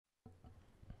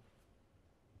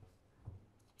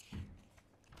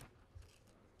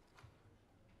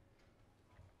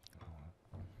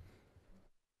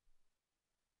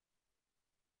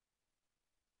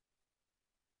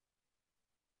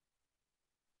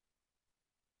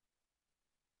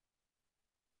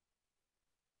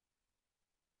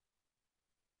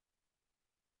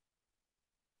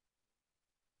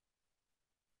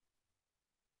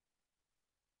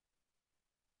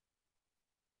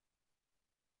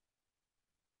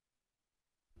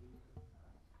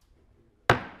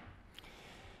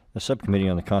The Subcommittee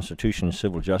on the Constitution and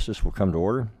Civil Justice will come to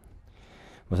order.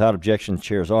 Without objection, the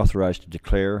Chair is authorized to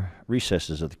declare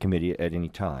recesses of the committee at any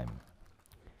time.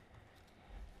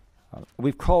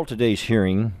 We've called today's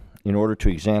hearing in order to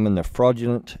examine the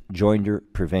Fraudulent Joinder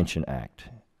Prevention Act.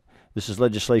 This is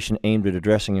legislation aimed at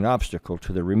addressing an obstacle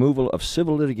to the removal of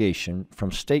civil litigation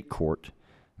from state court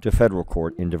to federal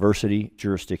court in diversity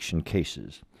jurisdiction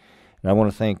cases. And I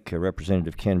want to thank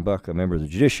Representative Ken Buck, a member of the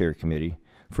Judiciary Committee,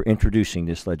 for introducing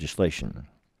this legislation.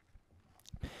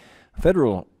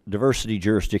 Federal diversity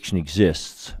jurisdiction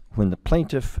exists when the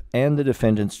plaintiff and the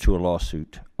defendants to a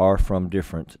lawsuit are from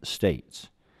different states.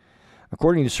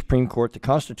 According to the Supreme Court, the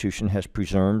Constitution has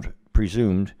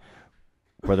presumed,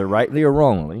 whether rightly or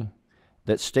wrongly,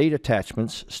 that state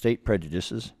attachments, state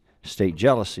prejudices, state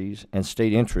jealousies, and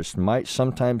state interests might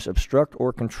sometimes obstruct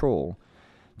or control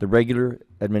the regular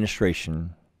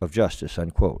administration of justice,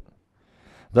 unquote.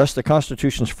 Thus, the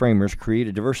Constitution's framers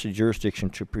created diversity jurisdiction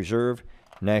to preserve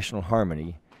national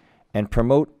harmony and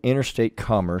promote interstate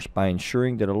commerce by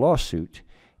ensuring that a lawsuit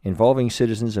involving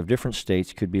citizens of different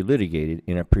states could be litigated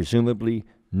in a presumably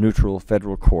neutral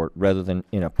federal court rather than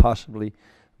in a possibly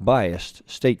biased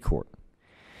state court.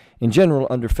 In general,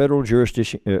 under federal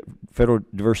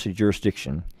diversity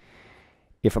jurisdiction,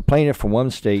 if a plaintiff from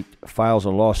one state files a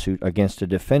lawsuit against a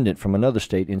defendant from another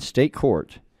state in state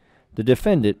court, the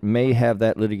defendant may have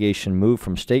that litigation moved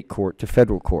from state court to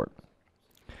federal court.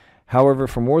 However,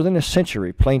 for more than a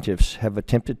century, plaintiffs have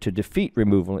attempted to defeat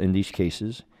removal in these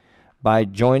cases by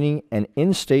joining an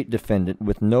in-state defendant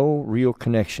with no real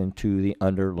connection to the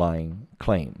underlying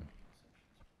claim.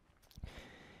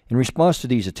 In response to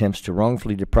these attempts to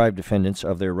wrongfully deprive defendants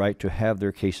of their right to have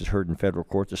their cases heard in federal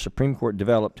court, the Supreme Court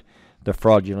developed the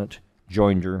Fraudulent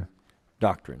Joinder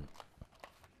doctrine.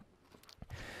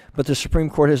 But the Supreme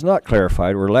Court has not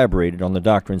clarified or elaborated on the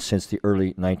doctrine since the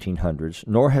early 1900s,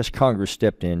 nor has Congress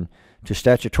stepped in to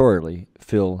statutorily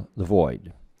fill the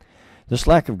void. This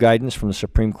lack of guidance from the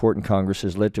Supreme Court and Congress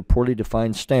has led to poorly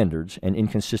defined standards and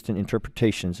inconsistent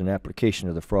interpretations and application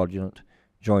of the Fraudulent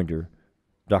Joinder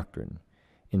doctrine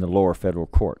in the lower federal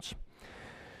courts.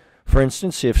 For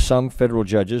instance, if some federal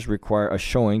judges require a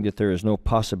showing that there is no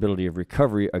possibility of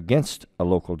recovery against a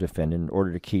local defendant in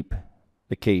order to keep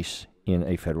the case in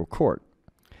a federal court,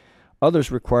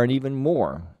 others require an even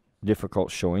more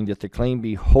difficult showing that the claim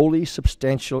be wholly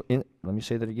substantial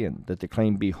that the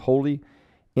claim be wholly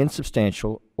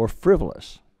insubstantial or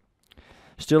frivolous.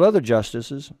 Still other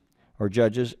justices or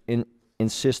judges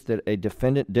insist that a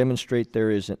defendant demonstrate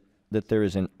that there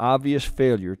is an obvious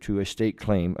failure to a state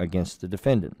claim against the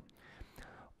defendant.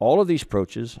 All of these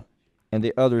approaches and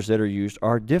the others that are used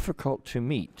are difficult to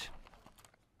meet.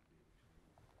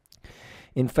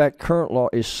 In fact, current law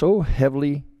is so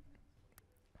heavily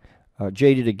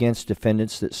jaded against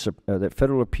defendants that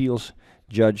federal appeals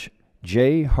Judge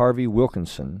J. Harvey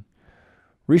Wilkinson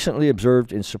recently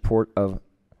observed in support of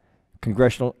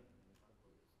congressional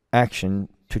action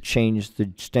to change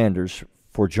the standards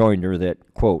for joinder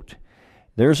that, quote,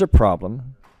 "There's a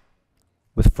problem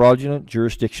with fraudulent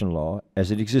jurisdiction law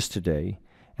as it exists today,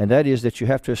 and that is that you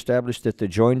have to establish that the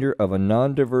joinder of a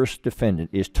non-diverse defendant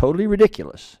is totally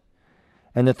ridiculous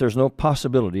and that there's no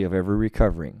possibility of ever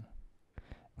recovering.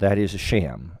 That is a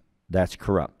sham. That's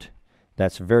corrupt.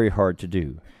 That's very hard to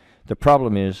do. The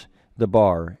problem is the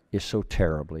bar is so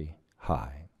terribly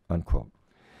high," unquote.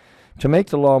 To make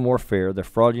the law more fair, the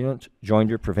Fraudulent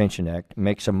Joinder Prevention Act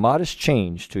makes a modest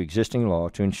change to existing law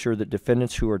to ensure that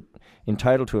defendants who are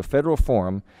entitled to a federal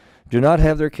forum do not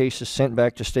have their cases sent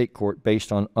back to state court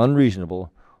based on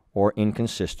unreasonable or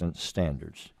inconsistent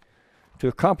standards. To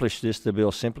accomplish this, the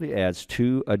bill simply adds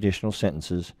 2 additional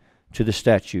sentences to the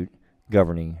statute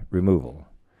governing removal.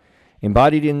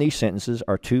 Embodied in these sentences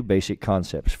are 2 basic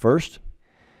concepts. First,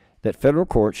 that federal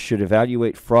courts should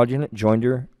evaluate fraudulent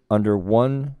joinder under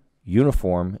one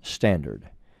uniform standard,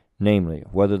 namely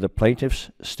whether the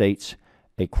plaintiff states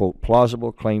a, quote,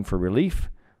 plausible claim for relief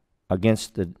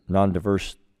against the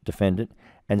non-diverse defendant,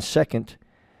 and second,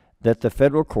 that the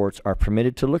federal courts are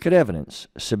permitted to look at evidence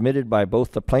submitted by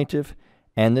both the plaintiff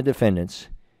and the defendants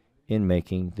in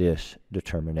making this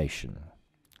determination.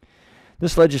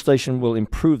 This legislation will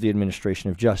improve the administration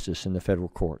of justice in the federal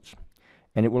courts,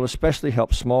 and it will especially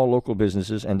help small local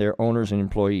businesses and their owners and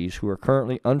employees who are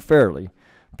currently unfairly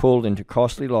pulled into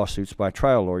costly lawsuits by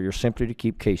trial lawyers simply to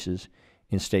keep cases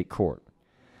in state court.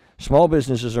 Small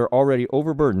businesses are already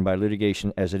overburdened by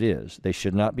litigation as it is. They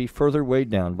should not be further weighed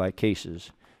down by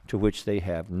cases to which they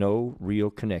have no real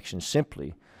connection,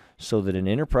 simply so that an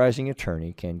enterprising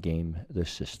attorney can game the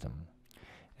system.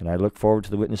 And I look forward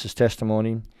to the witnesses'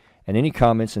 testimony and any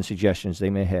comments and suggestions they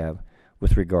may have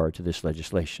with regard to this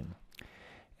legislation.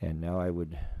 And now I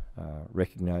would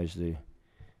recognize the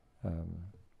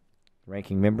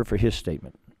ranking member for his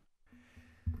statement.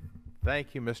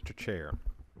 Thank you, Mr. Chair.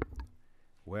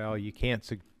 Well, you can't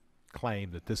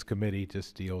claim that this committee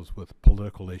just deals with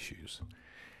political issues.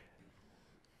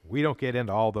 We don't get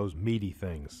into all those meaty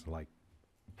things like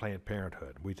Planned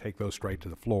Parenthood. We take those straight to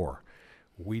the floor.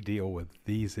 We deal with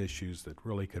these issues that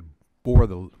really could bore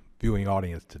the viewing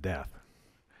audience to death.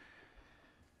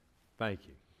 Thank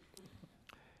you.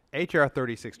 H.R.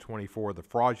 3624, the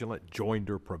Fraudulent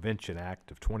Joinder Prevention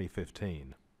Act of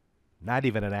 2015, not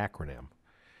even an acronym,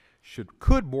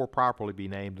 could more properly be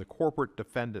named the Corporate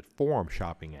Defendant Forum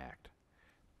Shopping Act,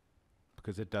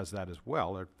 because it does that as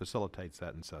well. It facilitates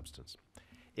that in substance.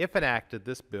 If enacted,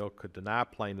 this bill could deny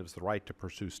plaintiffs the right to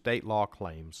pursue state law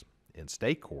claims in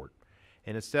state court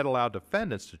and instead allow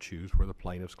defendants to choose where the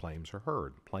plaintiff's claims are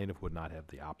heard. The plaintiff would not have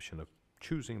the option of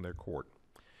choosing their court.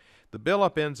 The bill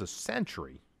upends a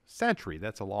century,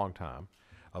 that's a long time,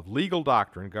 of legal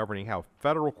doctrine governing how a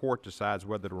federal court decides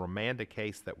whether to remand a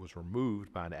case that was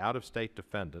removed by an out-of-state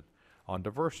defendant on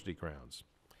diversity grounds,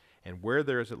 and where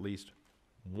there is at least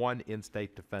one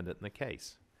in-state defendant in the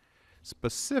case.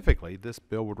 Specifically, this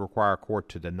bill would require a court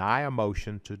to deny a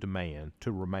motion to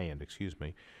remand,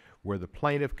 where the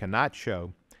plaintiff cannot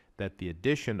show that the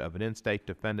addition of an in-state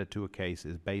defendant to a case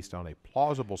is based on a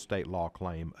plausible state law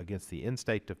claim against the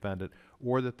in-state defendant,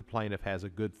 or that the plaintiff has a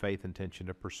good faith intention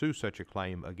to pursue such a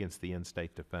claim against the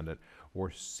in-state defendant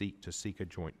or seek a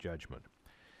joint judgment.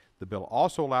 The bill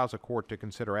also allows a court to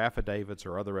consider affidavits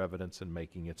or other evidence in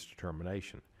making its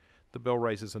determination. The bill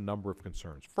raises a number of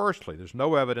concerns. Firstly, there's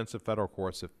no evidence that federal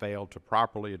courts have failed to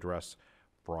properly address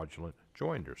fraudulent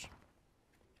joinders.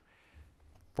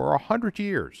 For 100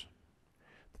 years,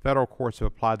 the federal courts have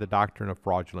applied the doctrine of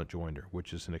fraudulent joinder,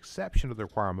 which is an exception to the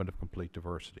requirement of complete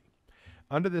diversity.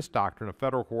 Under this doctrine, a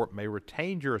federal court may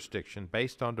retain jurisdiction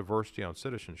based on diversity on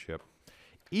citizenship,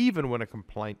 even when a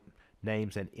complaint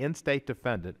names an in-state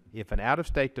defendant if an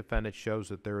out-of-state defendant shows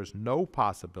that there is no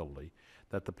possibility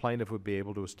that the plaintiff would be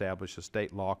able to establish a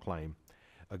state law claim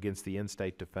against the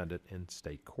in-state defendant in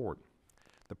state court.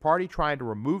 The party trying to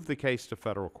remove the case to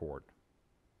federal court,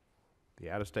 the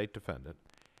out-of-state defendant,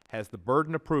 has the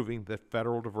burden of proving that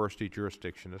federal diversity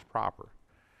jurisdiction is proper.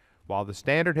 While the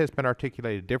standard has been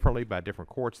articulated differently by different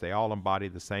courts, they all embody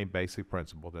the same basic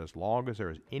principle that as long as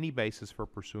there is any basis for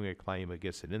pursuing a claim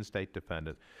against an in-state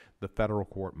defendant, the federal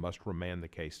court must remand the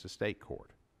case to state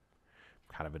court.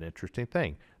 Kind of an interesting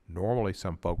thing. Normally,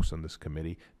 some folks on this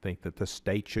committee think that the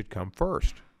state should come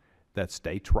first, that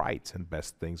states' rights and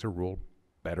best things are ruled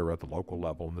better at the local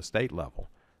level and the state level.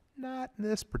 Not in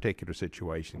this particular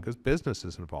situation, because business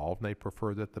is involved, and they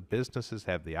prefer that the businesses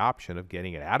have the option of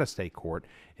getting it out of state court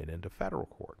and into federal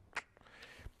court.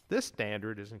 This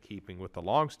standard is in keeping with the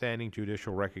longstanding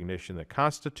judicial recognition that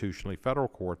constitutionally federal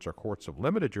courts are courts of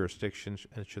limited jurisdiction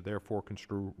and should therefore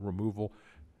construe removal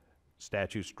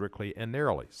statutes strictly and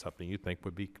narrowly, something you think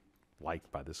would be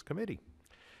liked by this committee.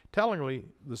 Tellingly,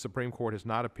 the Supreme Court has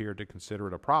not appeared to consider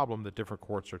it a problem that different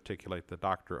courts articulate the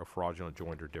doctrine of fraudulent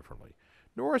joinder differently,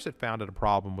 nor has it found it a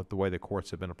problem with the way the courts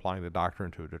have been applying the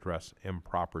doctrine to address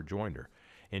improper joinder.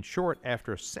 In short,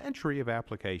 after a century of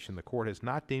application, the court has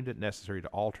not deemed it necessary to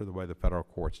alter the way the federal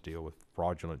courts deal with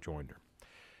fraudulent joinder.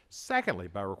 Secondly,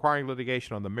 by requiring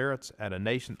litigation on the merits at a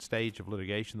nascent stage of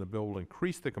litigation, the bill will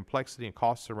increase the complexity and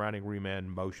costs surrounding remand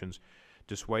motions,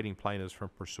 dissuading plaintiffs from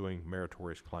pursuing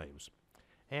meritorious claims,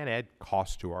 and add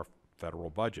costs to our federal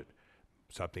budget,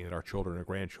 something that our children and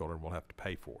grandchildren will have to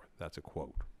pay for. That's a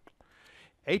quote.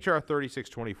 H.R.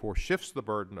 3624 shifts the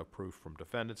burden of proof from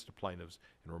defendants to plaintiffs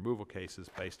in removal cases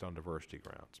based on diversity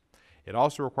grounds. It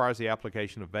also requires the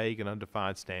application of vague and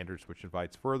undefined standards, which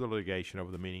invites further litigation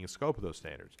over the meaning and scope of those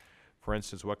standards. For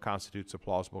instance, what constitutes a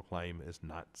plausible claim is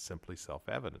not simply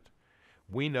self-evident.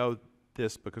 We know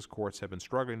this because courts have been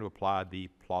struggling to apply the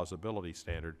plausibility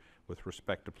standard with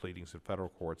respect to pleadings in federal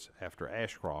courts after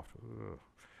Ashcroft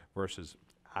versus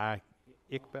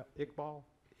Iqbal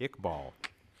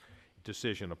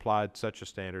decision applied such a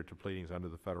standard to pleadings under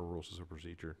the Federal Rules of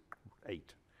Procedure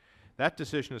 8. That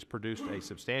decision has produced a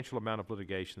substantial amount of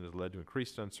litigation that has led to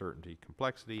increased uncertainty,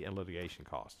 complexity, and litigation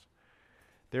costs.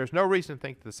 There is no reason to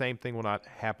think that the same thing will not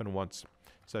happen once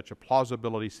such a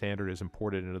plausibility standard is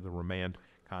imported into the remand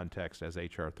context as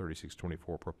H.R.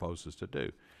 3624 proposes to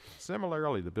do.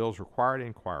 Similarly, the bill's required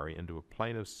inquiry into a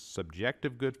plaintiff's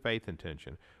subjective good faith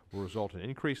intention will result in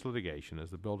increased litigation, as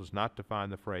the bill does not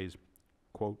define the phrase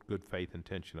quote, good faith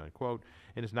intention, unquote,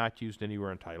 and is not used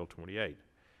anywhere in Title 28.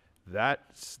 The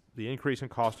increase in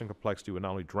cost and complexity would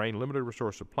not only drain limited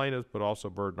resources of plaintiffs, but also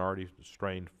burden already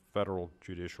strained federal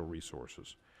judicial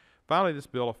resources. Finally, this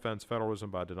bill offends federalism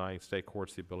by denying state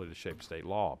courts the ability to shape state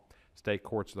law. State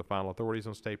courts are the final authorities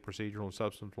on state procedural and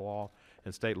substantive law,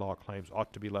 and state law claims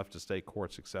ought to be left to state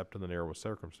courts except in the narrowest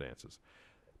circumstances.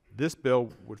 This bill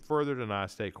would further deny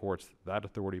state courts that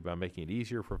authority by making it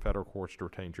easier for federal courts to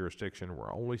retain jurisdiction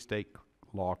where only state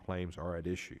law claims are at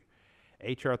issue.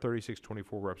 H.R.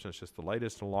 3624 represents just the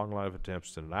latest in a long line of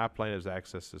attempts to deny plaintiffs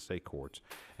access to state courts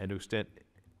and to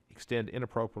extend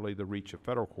inappropriately the reach of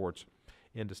federal courts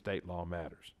into state law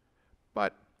matters.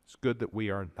 But it's good that we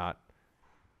are not,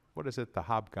 what is it, the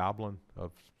hobgoblin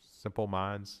of simple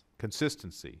minds?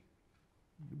 Consistency.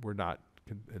 We're not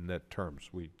in that terms.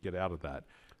 We get out of that.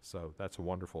 So that's a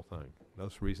wonderful thing.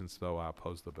 Those reasons, though, I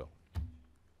oppose the bill.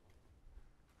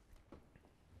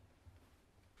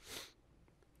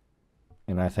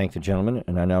 And I thank the gentleman,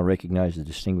 and I now recognize the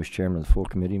distinguished chairman of the full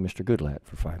committee, Mr. Goodlatte,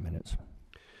 for 5 minutes.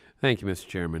 Thank you, Mr.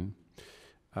 Chairman.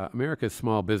 America's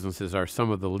small businesses are some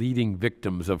of the leading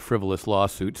victims of frivolous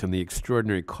lawsuits and the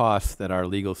extraordinary costs that our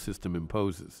legal system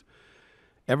imposes.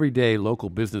 Every day, local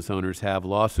business owners have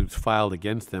lawsuits filed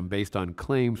against them based on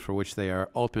claims for which they are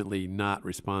ultimately not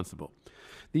responsible.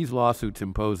 These lawsuits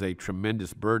impose a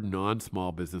tremendous burden on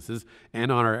small businesses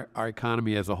and on our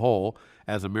economy as a whole,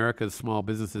 as America's small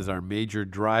businesses are major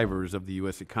drivers of the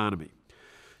U.S. economy.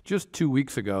 Just 2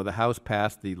 weeks ago, the House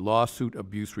passed the Lawsuit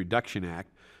Abuse Reduction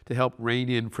Act to help rein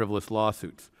in frivolous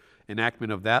lawsuits.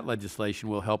 Enactment of that legislation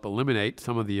will help eliminate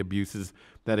some of the abuses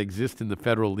that exist in the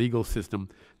federal legal system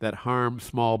that harm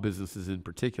small businesses in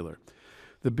particular.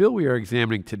 The bill we are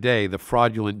examining today, the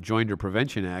Fraudulent Joinder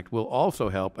Prevention Act, will also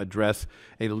help address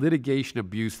a litigation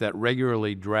abuse that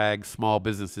regularly drags small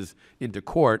businesses into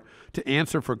court to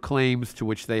answer for claims to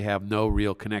which they have no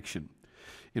real connection.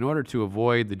 In order to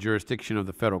avoid the jurisdiction of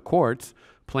the federal courts,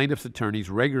 plaintiffs' attorneys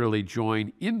regularly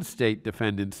join in-state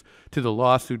defendants to the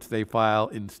lawsuits they file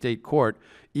in state court,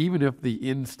 even if the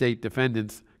in-state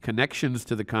defendants' connections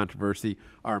to the controversy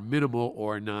are minimal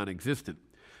or non-existent.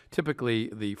 Typically,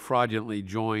 the fraudulently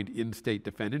joined in-state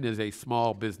defendant is a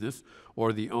small business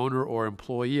or the owner or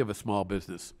employee of a small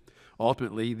business.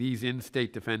 Ultimately, these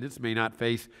in-state defendants may not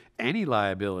face any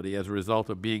liability as a result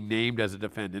of being named as a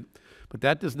defendant, but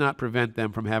that does not prevent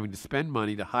them from having to spend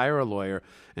money to hire a lawyer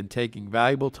and taking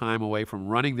valuable time away from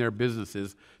running their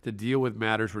businesses to deal with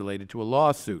matters related to a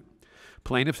lawsuit.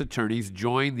 Plaintiffs' attorneys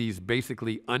join these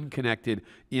basically unconnected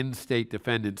in-state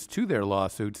defendants to their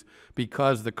lawsuits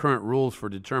because the current rules for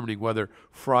determining whether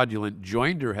fraudulent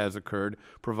joinder has occurred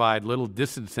provide little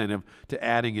disincentive to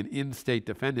adding an in-state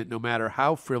defendant, no matter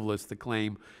how frivolous the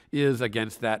claim is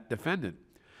against that defendant.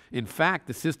 In fact,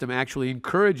 the system actually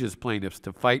encourages plaintiffs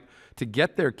to fight to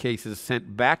get their cases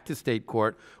sent back to state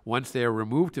court once they are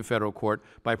removed to federal court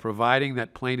by providing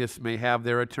that plaintiffs may have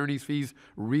their attorney's fees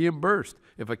reimbursed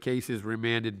if a case is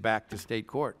remanded back to state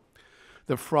court.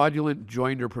 The Fraudulent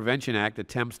Joinder Prevention Act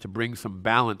attempts to bring some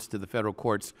balance to the federal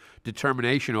court's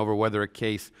determination over whether a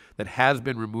case that has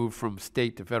been removed from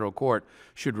state to federal court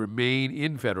should remain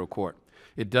in federal court.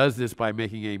 It does this by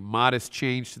making a modest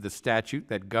change to the statute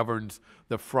that governs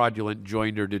the fraudulent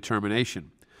joinder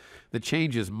determination. The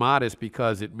change is modest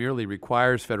because it merely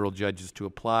requires federal judges to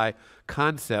apply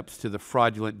concepts to the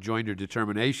fraudulent joinder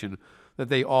determination that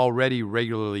they already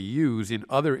regularly use in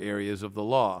other areas of the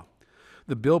law.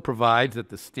 The bill provides that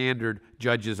the standard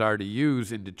judges are to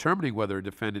use in determining whether a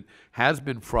defendant has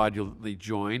been fraudulently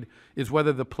joined is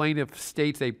whether the plaintiff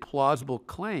states a plausible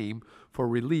claim for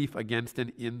relief against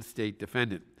an in-state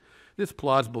defendant. This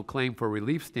plausible claim for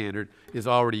relief standard is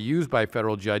already used by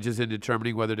federal judges in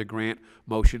determining whether to grant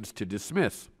motions to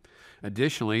dismiss.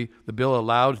 Additionally, the bill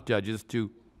allows judges to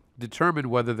determine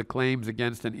whether the claims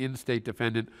against an in-state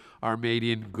defendant are made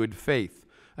in good faith.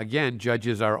 Again,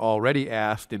 judges are already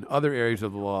asked in other areas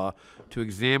of the law to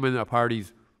examine a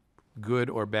party's good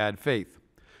or bad faith.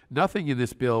 Nothing in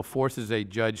this bill forces a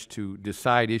judge to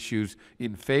decide issues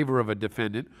in favor of a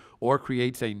defendant or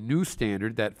creates a new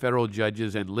standard that federal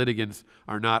judges and litigants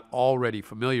are not already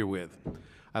familiar with.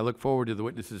 I look forward to the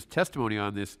witnesses' testimony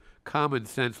on this common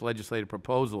sense legislative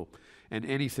proposal and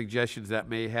any suggestions that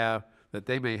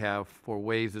they may have for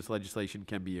ways this legislation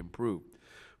can be improved.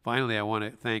 Finally, I want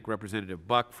to thank Representative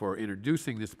Buck for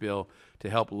introducing this bill to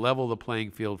help level the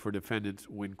playing field for defendants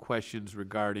when questions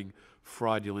regarding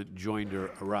fraudulent joinder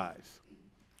arise.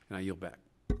 And I yield back.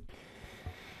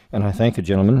 And I thank the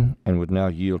gentleman and would now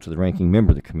yield to the ranking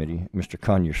member of the committee, Mr.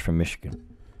 Conyers from Michigan.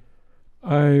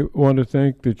 I want to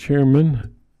thank the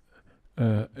chairman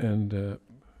and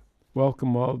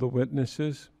welcome all the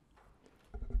witnesses.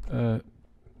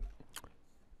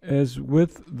 As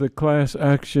with the Class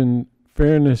Action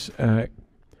Fairness Act,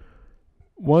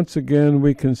 once again,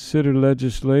 we consider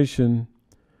legislation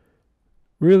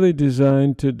really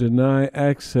designed to deny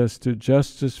access to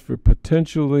justice for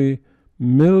potentially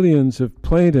millions of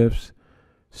plaintiffs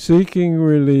seeking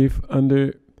relief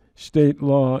under state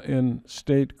law in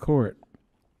state court.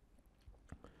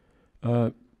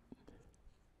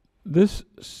 This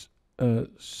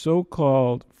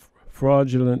so-called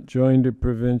Fraudulent Joinder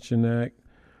Prevention Act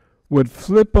would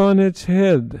flip on its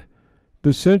head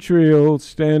the century-old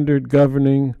standard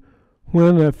governing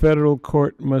when a federal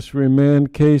court must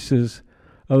remand cases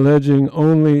alleging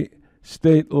only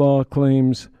state law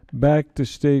claims back to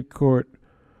state court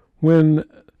when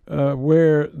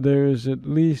where there is at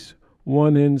least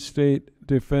one in-state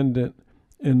defendant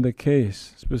in the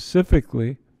case.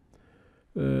 Specifically,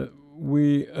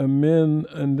 we amend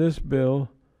in this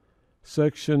bill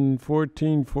Section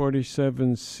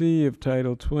 1447C of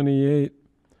Title 28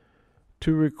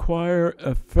 to require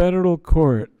a federal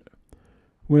court,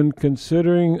 when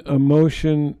considering a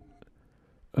motion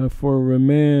for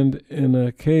remand in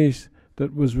a case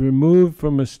that was removed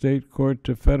from a state court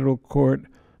to federal court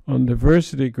on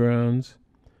diversity grounds,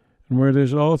 and where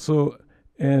there's also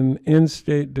an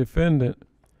in-state defendant,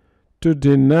 to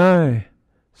deny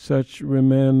such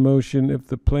remand motion if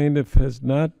the plaintiff has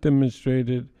not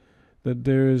demonstrated that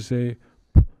there is a,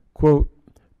 quote,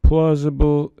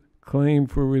 plausible claim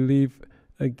for relief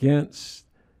against,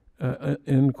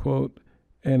 end quote,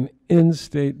 an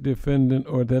in-state defendant,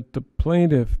 or that the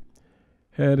plaintiff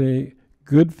had a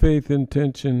good faith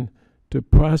intention to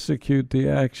prosecute the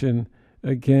action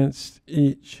against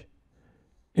each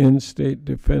in-state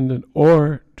defendant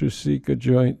or to seek a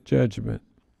joint judgment.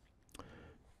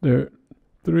 There are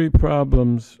three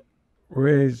problems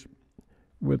raised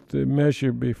with the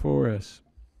measure before us.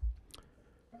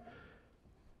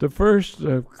 The first,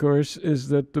 of course, is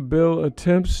that the bill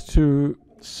attempts to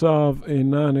solve a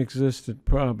non-existent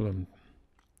problem.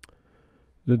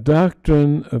 The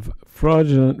doctrine of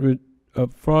fraudulent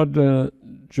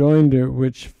joinder,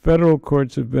 which federal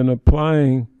courts have been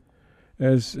applying,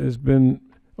 as has been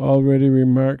already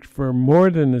remarked, for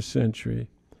more than a century,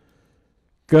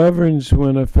 governs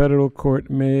when a federal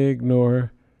court may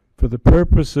ignore, for the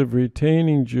purpose of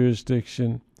retaining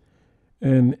jurisdiction,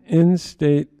 an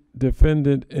in-state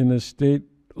defendant in a state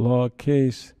law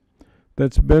case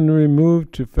that's been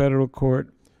removed to federal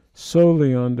court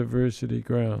solely on diversity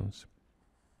grounds.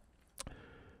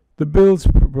 The bill's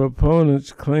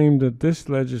proponents claim that this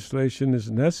legislation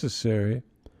is necessary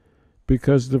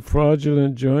because the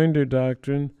fraudulent joinder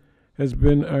doctrine has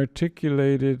been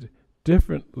articulated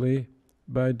differently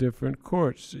by different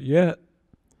courts. Yet,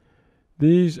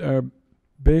 these are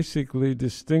basically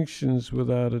distinctions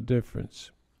without a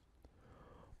difference.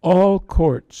 All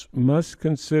courts must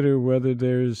consider whether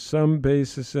there is some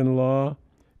basis in law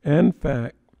and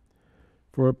fact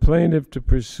for a plaintiff to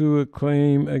pursue a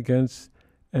claim against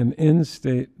an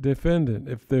in-state defendant.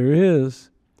 If there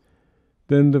is,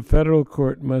 then the federal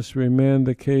court must remand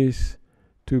the case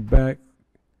back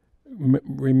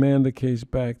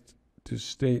to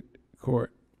state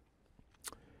court.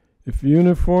 If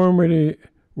uniformity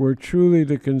were truly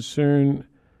the concern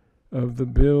of the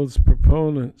bill's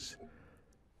proponents,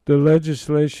 the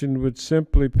legislation would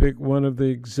simply pick one of the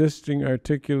existing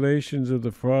articulations of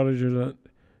the fraudulent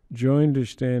joinder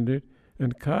standard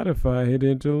and codify it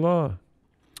into law.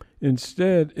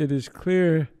 Instead, it is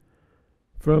clear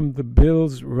from the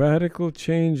bill's radical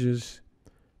changes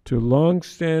to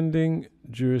long-standing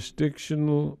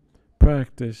jurisdictional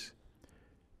practice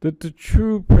that the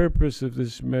true purpose of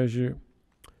this measure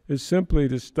is simply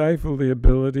to stifle the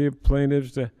ability of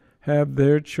plaintiffs to have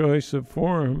their choice of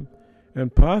forum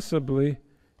and possibly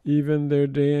even their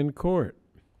day in court.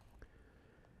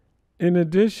 In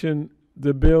addition,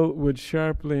 the bill would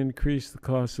sharply increase the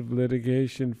cost of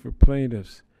litigation for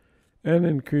plaintiffs and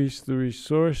increase the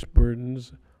resource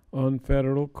burdens on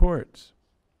federal courts.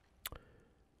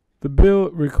 The bill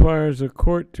requires a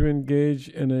court to engage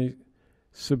in a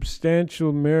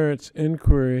substantial merits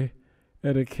inquiry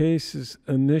at a case's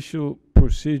initial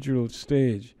procedural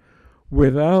stage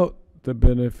without the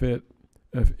benefit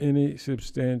of any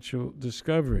substantial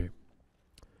discovery.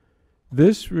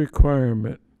 This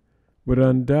requirement would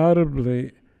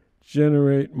undoubtedly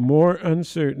generate more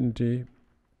uncertainty,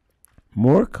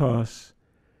 more costs,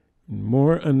 and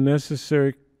more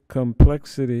unnecessary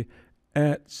complexity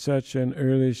at such an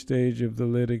early stage of the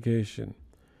litigation.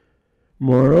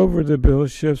 Moreover, the bill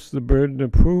shifts the burden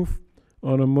of proof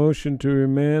on a motion to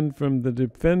remand from the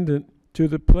defendant to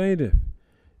the plaintiff,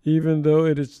 even though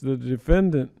it is the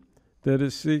defendant that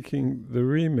is seeking the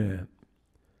remand.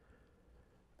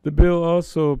 The bill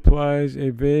also applies a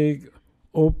vague,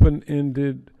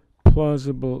 open-ended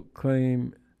plausible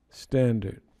claim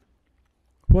standard.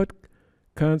 What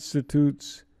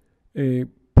constitutes a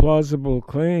plausible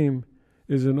claim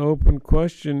is an open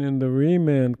question in the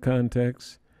remand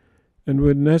context and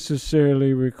would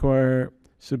necessarily require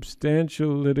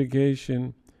substantial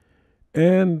litigation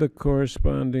and the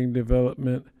corresponding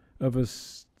development of a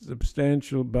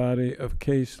substantial body of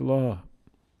case law.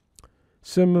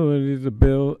 Similarly, the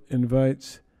bill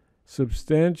invites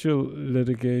substantial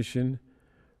litigation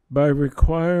by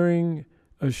requiring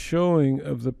a showing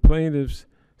of the plaintiff's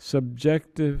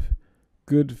subjective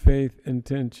good faith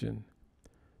intention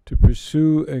to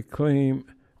pursue a claim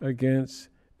against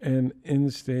an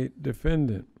in-state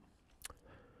defendant.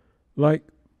 Like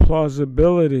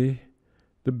plausibility,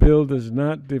 the bill does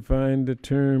not define the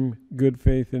term good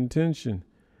faith intention,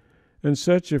 and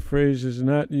such a phrase is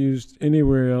not used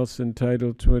anywhere else in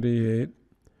Title 28,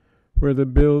 where the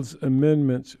bill's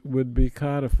amendments would be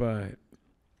codified.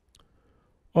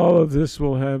 All of this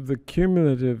will have the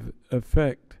cumulative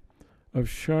effect of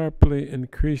sharply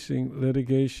increasing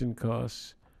litigation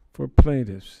costs for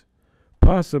plaintiffs,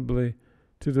 possibly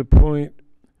to the point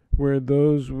where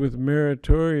those with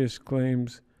meritorious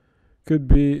claims could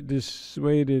be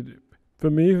dissuaded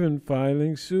from even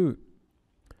filing suit.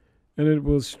 And it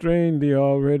will strain the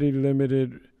already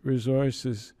limited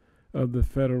resources of the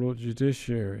federal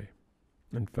judiciary.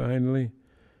 And finally,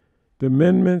 the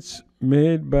amendments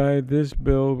made by this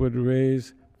bill would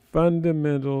raise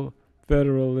fundamental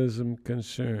federalism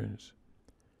concerns.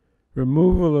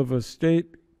 Removal of a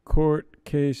state court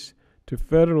case to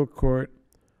federal court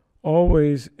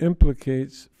always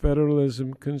implicates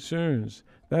federalism concerns.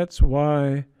 That's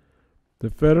why the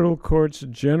federal courts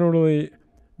generally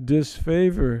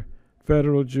disfavor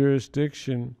federal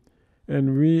jurisdiction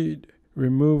and read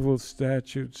removal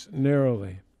statutes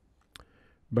narrowly.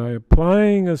 By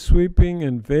applying a sweeping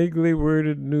and vaguely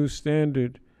worded new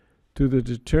standard to the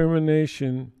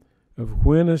determination of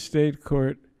when a state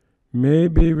court may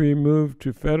be removed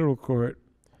to federal court,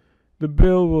 the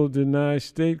bill will deny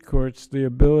state courts the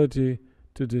ability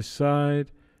to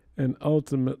decide and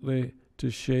ultimately to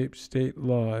shape state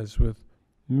laws. With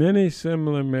many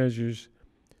similar measures,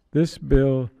 this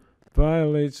bill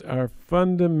violates our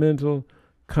fundamental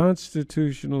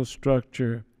constitutional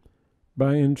structure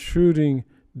by intruding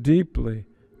deeply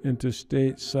into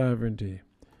state sovereignty.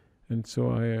 And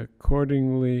so I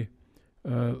accordingly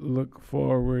look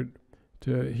forward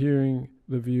to hearing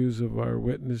the views of our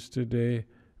witness today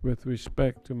with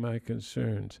respect to my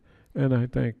concerns. And I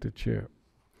thank the chair.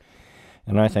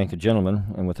 And I thank the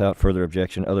gentleman, and without further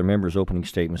objection, other members' opening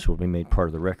statements will be made part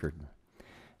of the record.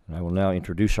 And I will now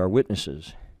introduce our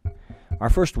witnesses. Our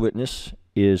first witness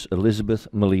is Elizabeth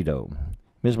Melito.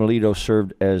 Ms. Melito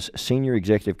served as Senior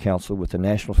Executive Counsel with the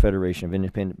National Federation of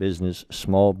Independent Business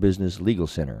Small Business Legal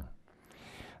Center,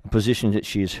 a position that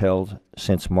she has held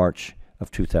since March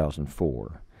of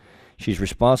 2004. She's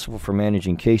responsible for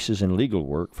managing cases and legal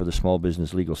work for the Small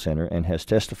Business Legal Center and has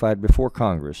testified before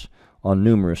Congress on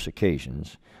numerous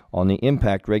occasions on the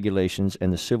impact regulations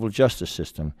and the civil justice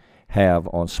system have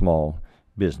on small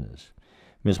business.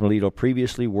 Ms. Melito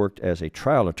previously worked as a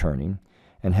trial attorney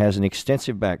and has an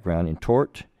extensive background in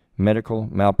tort, medical,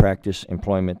 malpractice,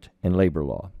 employment, and labor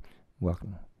law.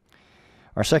 Welcome.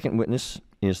 Our second witness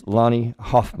is Lonnie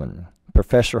Hoffman.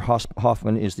 Professor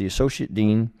Hoffman is the Associate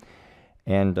Dean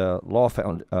and Law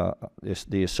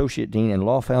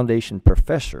Foundation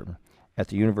Professor at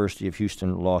the University of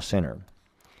Houston Law Center.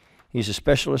 He's a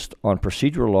specialist on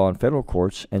procedural law in federal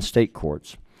courts and state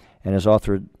courts and has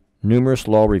authored numerous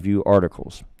law review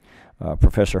articles.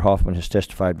 Professor Hoffman has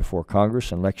testified before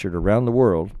Congress and lectured around the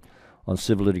world on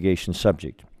civil litigation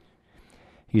subject.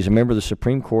 He's a member of the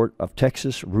Supreme Court of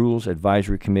Texas Rules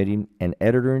Advisory Committee and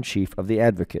editor-in-chief of The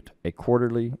Advocate, a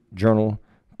quarterly journal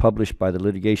published by the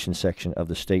litigation section of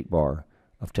the State Bar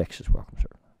of Texas. Welcome, sir.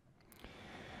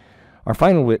 Our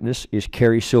final witness is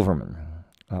Carrie Silverman,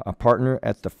 a partner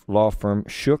at the law firm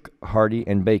Shook, Hardy,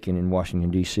 and Bacon in Washington,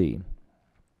 D.C.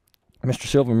 Mr.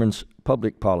 Silverman's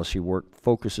public policy work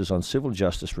focuses on civil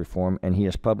justice reform, and he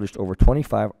has published over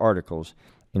 25 articles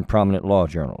in prominent law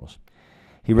journals.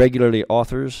 He regularly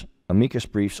authors amicus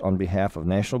briefs on behalf of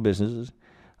national businesses,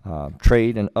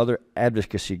 trade, and other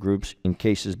advocacy groups in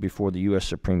cases before the U.S.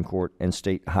 Supreme Court and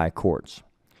state high courts.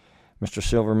 Mr.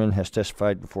 Silverman has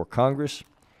testified before Congress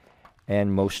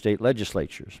and most state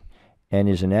legislatures and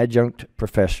is an adjunct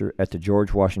professor at the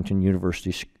George Washington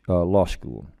University Law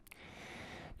School.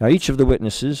 Now, each of the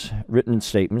witnesses' written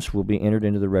statements will be entered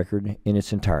into the record in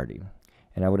its entirety,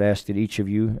 and I would ask that each of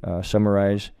you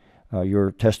summarize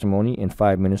your testimony in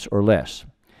 5 minutes or less.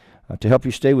 To help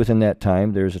you stay within that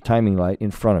time, there is a timing light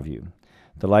in front of you.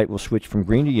 The light will switch from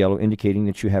green to yellow, indicating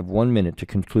that you have 1 minute to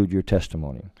conclude your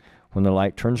testimony. When the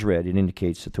light turns red, it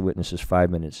indicates that the witness's 5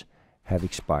 minutes have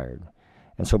expired.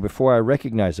 And so before I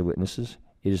recognize the witnesses,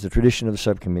 it is the tradition of the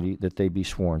subcommittee that they be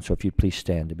sworn. So if you'd please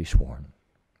stand to be sworn.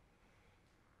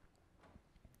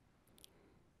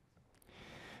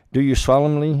 Do you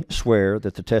solemnly swear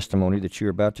that the testimony that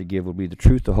you're about to give will be the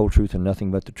truth, the whole truth, and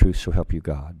nothing but the truth, so help you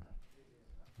God?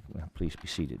 Now, please be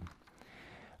seated.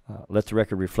 Let the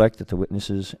record reflect that the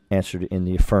witnesses answered in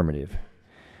the affirmative.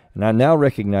 And I now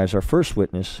recognize our first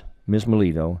witness, Ms.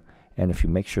 Melito, and if you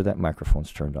make sure that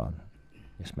microphone's turned on.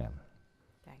 Yes, ma'am.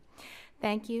 Okay.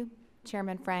 Thank you,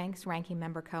 Chairman Franks, Ranking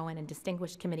Member Cohen, and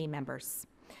distinguished committee members.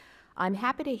 I'm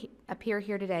happy to appear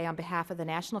here today on behalf of the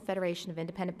National Federation of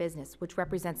Independent Business, which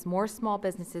represents more small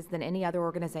businesses than any other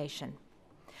organization.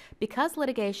 Because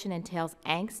litigation entails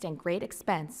angst and great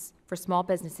expense for small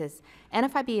businesses,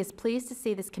 NFIB is pleased to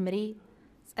see this committee's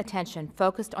attention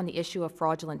focused on the issue of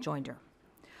fraudulent joinder.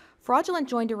 Fraudulent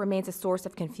joinder remains a source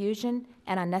of confusion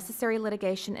and unnecessary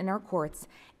litigation in our courts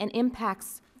and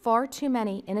impacts far too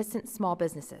many innocent small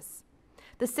businesses.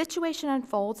 The situation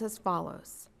unfolds as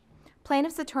follows.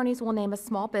 Plaintiffs' attorneys will name a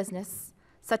small business,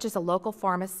 such as a local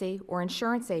pharmacy or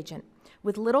insurance agent,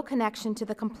 with little connection to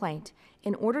the complaint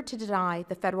in order to deny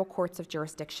the federal courts of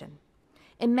jurisdiction.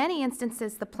 In many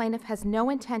instances, the plaintiff has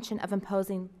no intention of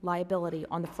imposing liability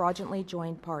on the fraudulently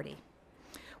joined party.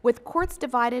 With courts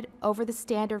divided over the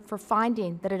standard for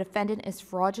finding that a defendant is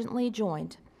fraudulently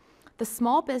joined, the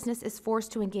small business is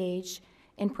forced to engage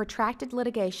in protracted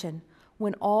litigation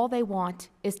when all they want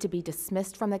is to be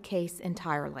dismissed from the case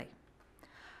entirely.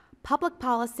 Public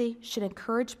policy should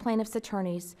encourage plaintiffs'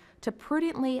 attorneys to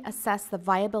prudently assess the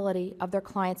viability of their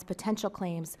clients' potential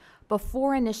claims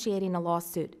before initiating a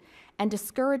lawsuit and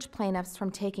discourage plaintiffs from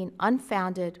taking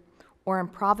unfounded or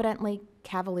improvidently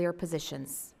cavalier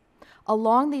positions.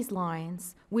 Along these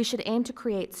lines, we should aim to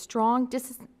create strong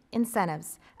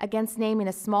disincentives against naming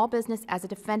a small business as a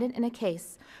defendant in a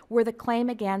case where the claim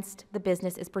against the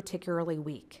business is particularly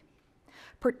weak.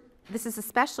 This is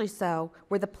especially so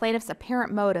where the plaintiff's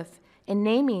apparent motive in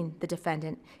naming the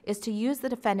defendant is to use the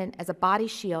defendant as a body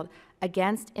shield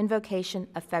against invocation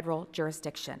of federal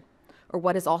jurisdiction, or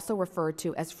what is also referred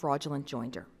to as fraudulent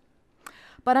joinder.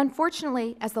 But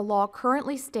unfortunately, as the law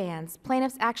currently stands,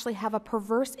 plaintiffs actually have a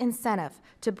perverse incentive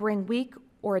to bring weak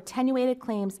or attenuated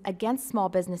claims against small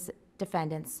business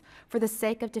defendants for the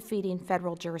sake of defeating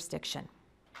federal jurisdiction.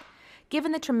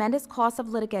 Given the tremendous cost of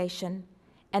litigation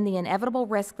and the inevitable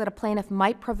risk that a plaintiff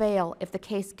might prevail if the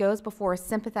case goes before a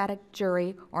sympathetic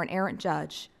jury or an errant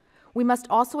judge, we must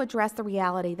also address the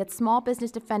reality that small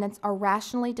business defendants are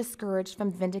rationally discouraged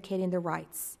from vindicating their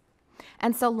rights.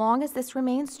 And so long as this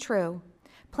remains true,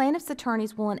 plaintiffs'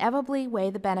 attorneys will inevitably weigh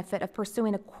the benefit of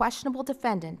pursuing a questionable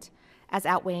defendant as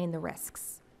outweighing the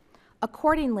risks.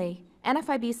 Accordingly,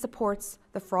 NFIB supports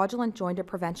the Fraudulent Joinder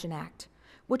Prevention Act,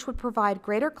 which would provide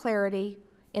greater clarity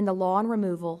in the law on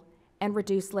removal and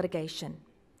reduce litigation.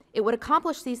 It would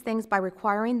accomplish these things by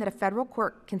requiring that a federal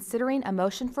court considering a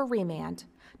motion for remand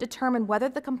determine whether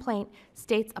the complaint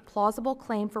states a plausible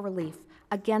claim for relief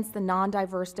against the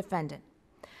non-diverse defendant.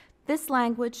 This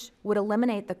language would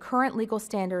eliminate the current legal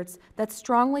standards that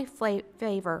strongly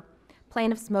favor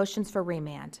plaintiffs' motions for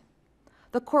remand.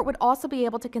 The court would also be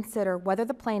able to consider whether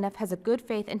the plaintiff has a good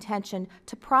faith intention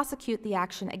to prosecute the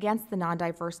action against the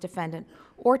non-diverse defendant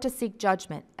or to seek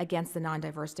judgment against the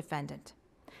non-diverse defendant.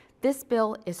 This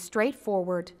bill is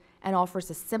straightforward and offers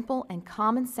a simple and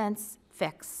common sense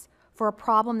fix for a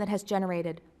problem that has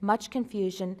generated much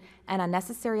confusion and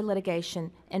unnecessary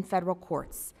litigation in federal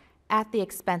courts at the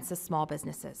expense of small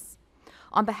businesses.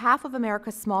 On behalf of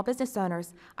America's small business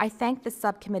owners, I thank the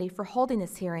subcommittee for holding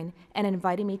this hearing and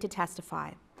inviting me to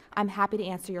testify. I'm happy to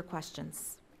answer your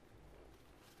questions.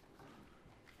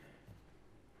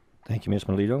 Thank you, Ms.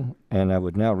 Melito. And I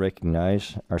would now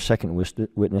recognize our second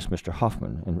witness, Mr.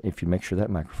 Hoffman. And if you make sure that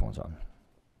microphone's on.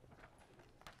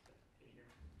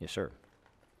 Yes, sir.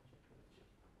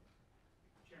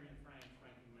 Chairman Frank,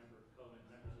 Ranking Member Cohen,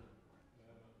 members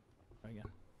of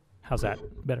How's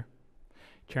that? Better?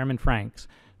 Chairman Franks,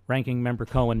 Ranking Member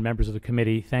Cohen, members of the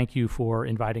committee, thank you for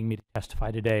inviting me to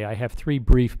testify today. I have three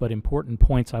brief but important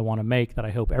points I want to make that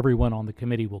I hope everyone on the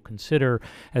committee will consider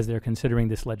as they're considering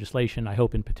this legislation. I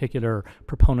hope in particular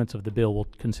proponents of the bill will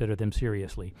consider them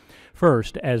seriously.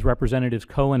 First, as Representatives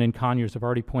Cohen and Conyers have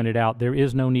already pointed out, there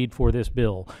is no need for this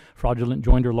bill. Fraudulent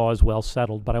joinder law is well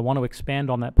settled, but I want to expand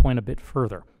on that point a bit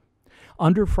further.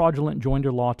 Under fraudulent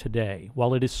joinder law today,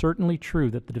 while it is certainly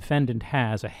true that the defendant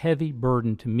has a heavy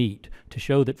burden to meet to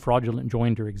show that fraudulent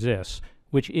joinder exists,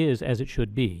 which is as it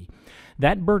should be,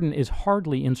 that burden is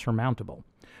hardly insurmountable.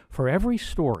 For every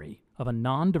story of a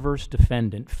non-diverse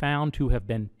defendant found to have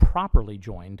been properly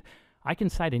joined, I can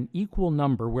cite an equal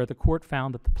number where the court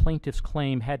found that the plaintiff's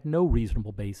claim had no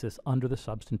reasonable basis under the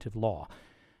substantive law.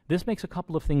 This makes a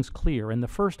couple of things clear, and the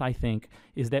first, I think,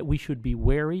 is that we should be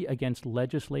wary against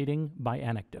legislating by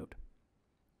anecdote.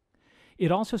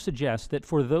 It also suggests that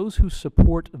for those who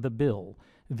support the bill,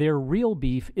 their real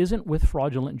beef isn't with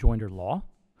fraudulent joinder law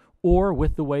or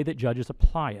with the way that judges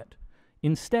apply it.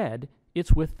 Instead,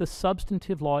 it's with the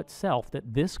substantive law itself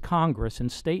that this Congress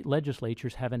and state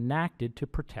legislatures have enacted to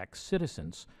protect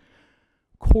citizens.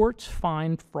 Courts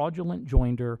find fraudulent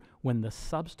joinder when the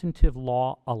substantive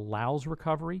law allows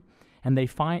recovery, and they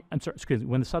find,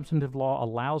 when the substantive law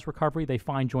allows recovery, they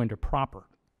find joinder proper,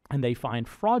 and they find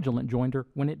fraudulent joinder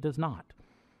when it does not.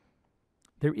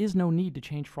 There is no need to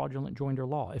change fraudulent joinder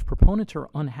law. If proponents are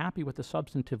unhappy with the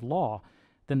substantive law,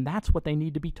 then that's what they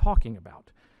need to be talking about.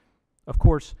 Of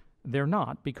course, they're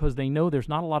not, because they know there's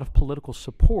not a lot of political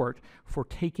support for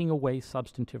taking away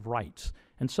substantive rights.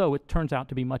 And so it turns out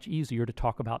to be much easier to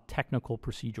talk about technical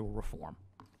procedural reform.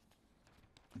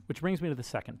 Which brings me to the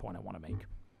second point I want to make.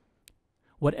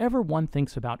 Whatever one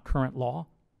thinks about current law,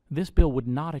 this bill would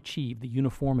not achieve the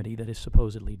uniformity that is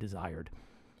supposedly desired.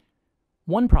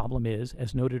 One problem is,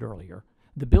 as noted earlier,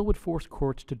 the bill would force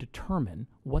courts to determine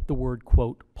what the word,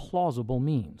 quote, plausible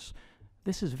means.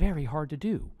 This is very hard to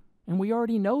do. And we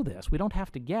already know this. We don't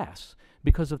have to guess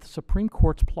because of the Supreme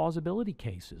Court's plausibility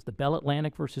cases, the Bell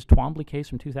Atlantic versus Twombly case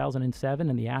from 2007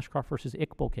 and the Ashcroft versus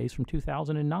Iqbal case from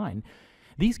 2009.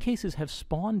 These cases have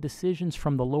spawned decisions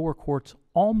from the lower courts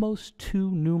almost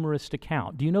too numerous to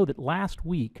count. Do you know that last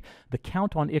week the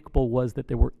count on Iqbal was that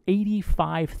there were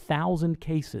 85,000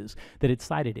 cases that had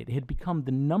cited it? It had become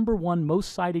the #1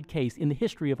 most cited case in the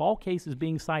history of all cases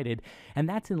being cited, and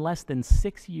that's in less than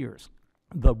 6 years.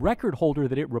 The record holder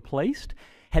that it replaced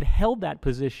had held that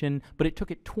position, but it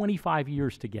took it 25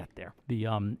 years to get there, the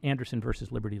Anderson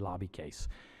versus Liberty Lobby case.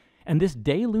 And this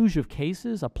deluge of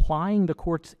cases applying the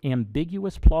court's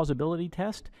ambiguous plausibility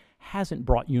test hasn't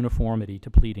brought uniformity to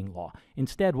pleading law.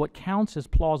 Instead, what counts as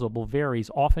plausible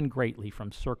varies often greatly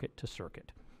from circuit to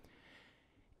circuit.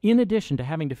 In addition to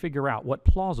having to figure out what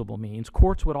plausible means,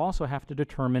 courts would also have to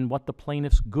determine what the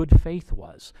plaintiff's good faith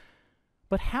was.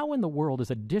 But how in the world is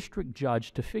a district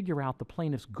judge to figure out the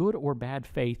plaintiff's good or bad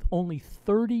faith only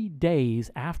 30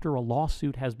 days after a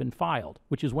lawsuit has been filed,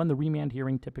 which is when the remand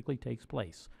hearing typically takes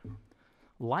place?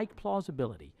 Like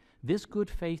plausibility, this good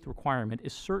faith requirement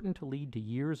is certain to lead to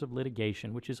years of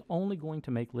litigation, which is only going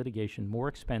to make litigation more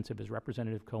expensive, as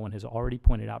Representative Cohen has already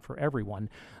pointed out for everyone,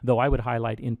 though I would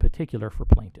highlight in particular for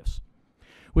plaintiffs.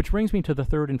 Which brings me to the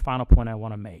third and final point I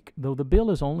want to make. Though the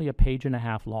bill is only a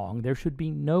page-and-a-half long, there should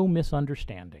be no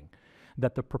misunderstanding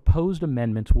that the proposed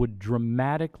amendments would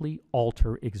dramatically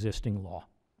alter existing law.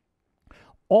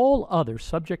 All other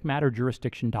subject matter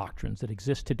jurisdiction doctrines that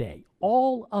exist today,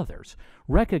 all others,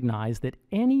 recognize that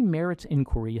any merits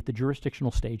inquiry at the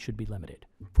jurisdictional stage should be limited.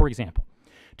 For example,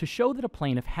 to show that a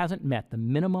plaintiff hasn't met the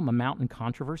minimum amount in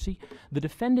controversy, the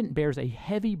defendant bears a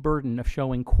heavy burden of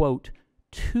showing, quote,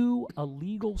 to a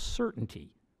legal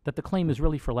certainty that the claim is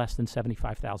really for less than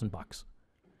 $75,000.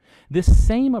 This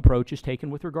same approach is taken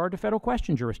with regard to federal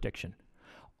question jurisdiction.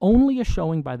 Only a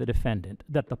showing by the defendant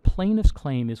that the plaintiff's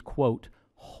claim is, quote,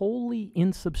 wholly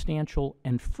insubstantial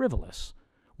and frivolous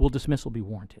will dismissal be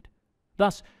warranted.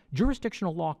 Thus,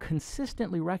 jurisdictional law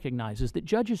consistently recognizes that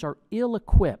judges are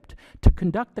ill-equipped to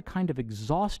conduct the kind of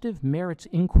exhaustive merits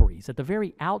inquiries at the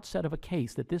very outset of a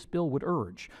case that this bill would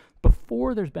urge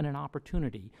before there's been an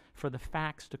opportunity for the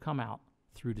facts to come out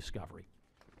through discovery.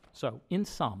 So, in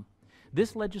sum,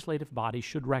 this legislative body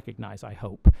should recognize, I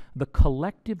hope, the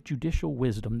collective judicial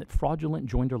wisdom that fraudulent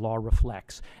joinder law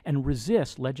reflects and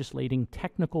resist legislating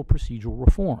technical procedural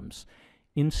reforms.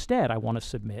 Instead, I want to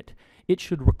submit, it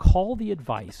should recall the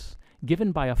advice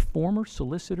given by a former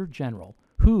Solicitor General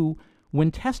who,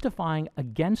 when testifying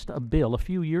against a bill a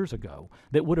few years ago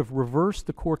that would have reversed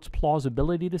the court's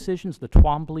plausibility decisions, the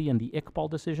Twombly and the Iqbal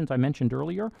decisions I mentioned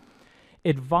earlier,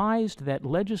 advised that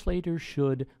legislators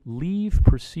should leave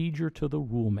procedure to the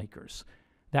rulemakers.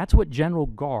 That's what General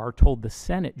Garr told the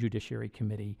Senate Judiciary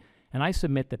Committee, and I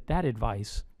submit that that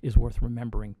advice is worth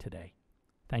remembering today.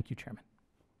 Thank you, Chairman.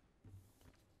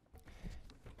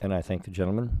 And I thank the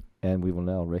gentleman, and we will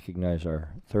now recognize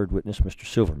our third witness, Mr.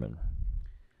 Silverman.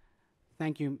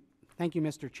 Thank you. Thank you,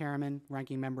 Mr. Chairman,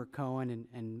 Ranking Member Cohen,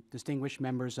 and distinguished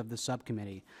members of the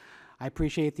subcommittee. I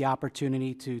appreciate the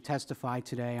opportunity to testify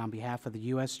today on behalf of the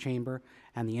U.S. Chamber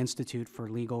and the Institute for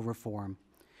Legal Reform.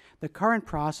 The current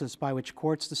process by which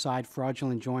courts decide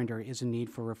fraudulent joinder is in need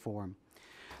for reform.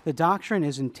 The doctrine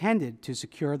is intended to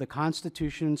secure the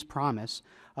Constitution's promise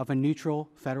of a neutral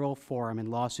federal forum in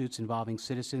lawsuits involving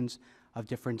citizens of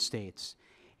different states.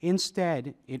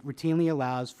 Instead, it routinely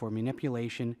allows for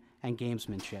manipulation and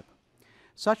gamesmanship.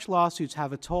 Such lawsuits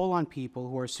have a toll on people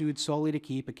who are sued solely to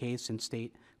keep a case in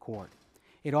state court.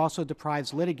 It also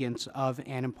deprives litigants of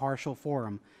an impartial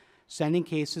forum, sending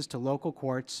cases to local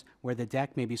courts where the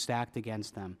deck may be stacked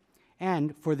against them.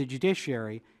 And for the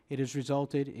judiciary, it has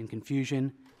resulted in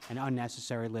confusion and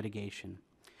unnecessary litigation.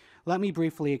 Let me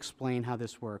briefly explain how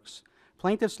this works.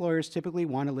 Plaintiffs' lawyers typically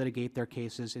want to litigate their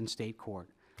cases in state court.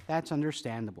 That's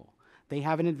understandable. They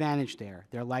have an advantage there.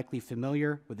 They're likely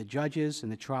familiar with the judges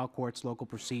and the trial court's local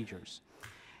procedures.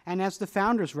 And as the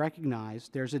founders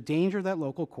recognized, there's a danger that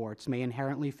local courts may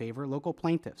inherently favor local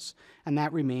plaintiffs, and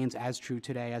that remains as true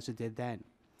today as it did then.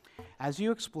 As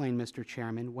you explained, Mr.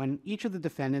 Chairman, when each of the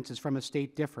defendants is from a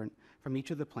state different from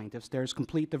each of the plaintiffs, there's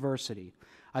complete diversity.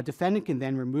 A defendant can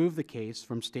then remove the case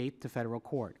from state to federal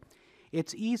court.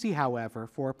 It's easy, however,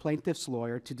 for a plaintiff's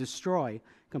lawyer to destroy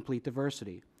complete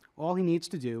diversity. All he needs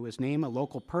to do is name a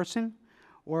local person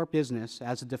or business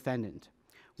as a defendant,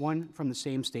 one from the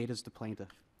same state as the plaintiff.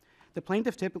 The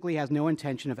plaintiff typically has no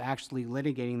intention of actually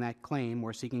litigating that claim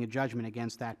or seeking a judgment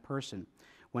against that person.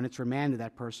 When it's remanded,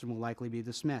 that person will likely be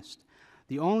dismissed.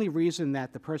 The only reason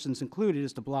that the person's included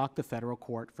is to block the federal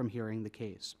court from hearing the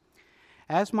case.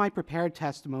 As my prepared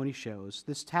testimony shows,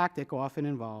 this tactic often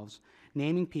involves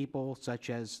naming people such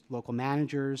as local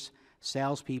managers,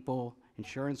 salespeople,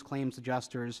 insurance claims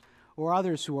adjusters, or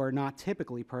others who are not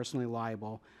typically personally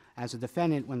liable as a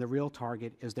defendant when the real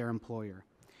target is their employer.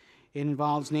 It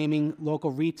involves naming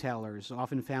local retailers,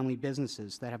 often family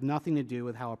businesses, that have nothing to do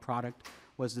with how a product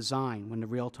was designed when the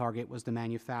real target was the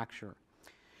manufacturer.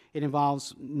 It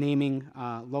involves naming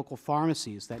local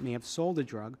pharmacies that may have sold a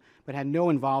drug but had no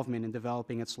involvement in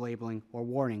developing its labeling or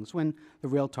warnings when the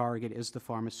real target is the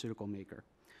pharmaceutical maker.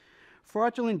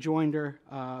 Fraudulent joinder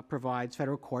provides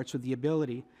federal courts with the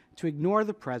ability to ignore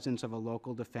the presence of a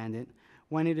local defendant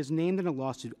when it is named in a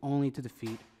lawsuit only to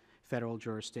defeat federal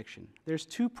jurisdiction. There's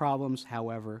two problems,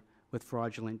 however, with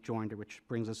fraudulent joinder, which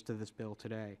brings us to this bill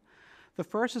today. The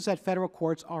first is that federal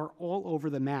courts are all over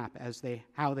the map as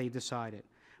how they decide it.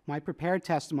 My prepared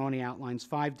testimony outlines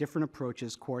 5 different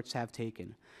approaches courts have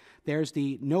taken. There's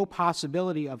the no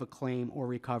possibility of a claim or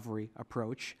recovery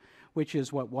approach, which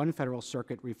is what one federal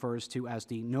circuit refers to as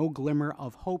the no glimmer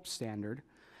of hope standard.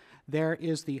 There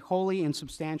is the wholly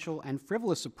insubstantial and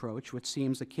frivolous approach, which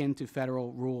seems akin to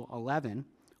Federal Rule 11,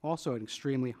 also an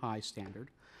extremely high standard.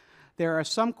 There are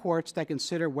some courts that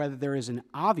consider whether there is an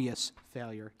obvious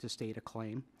failure to state a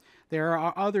claim. There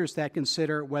are others that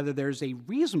consider whether there's a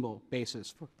reasonable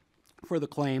basis for the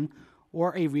claim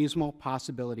or a reasonable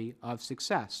possibility of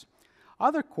success.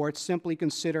 Other courts simply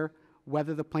consider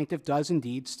whether the plaintiff does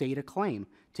indeed state a claim,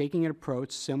 taking an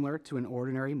approach similar to an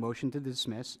ordinary motion to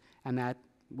dismiss and that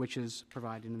which is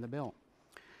provided in the bill.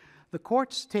 The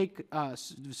courts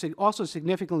also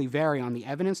significantly vary on the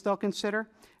evidence they'll consider,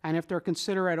 and if they'll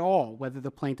consider at all whether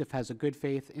the plaintiff has a good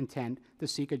faith intent to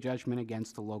seek a judgment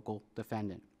against the local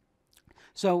defendant.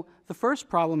 So the first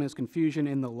problem is confusion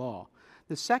in the law.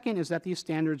 The second is that these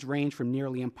standards range from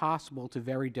nearly impossible to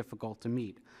very difficult to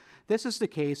meet. This is the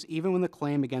case even when the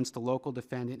claim against the local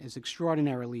defendant is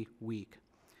extraordinarily weak.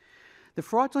 The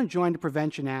Fraudulent Joinder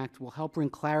Prevention Act will help bring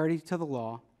clarity to the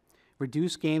law,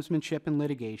 reduce gamesmanship in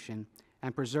litigation,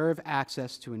 and preserve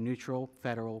access to a neutral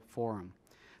federal forum.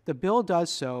 The bill does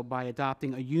so by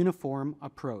adopting a uniform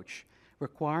approach,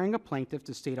 requiring a plaintiff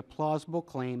to state a plausible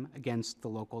claim against the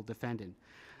local defendant.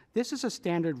 This is a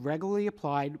standard regularly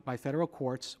applied by federal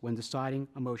courts when deciding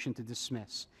a motion to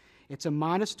dismiss. It's a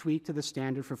modest tweak to the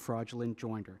standard for fraudulent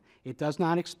joinder. It does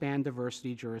not expand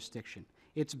diversity jurisdiction.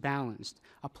 It's balanced.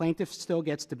 A plaintiff still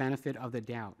gets the benefit of the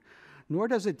doubt, nor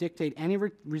does it dictate any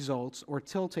results or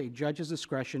tilt a judge's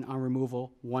discretion on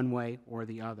removal one way or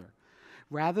the other.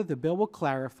 Rather, the bill will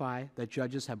clarify that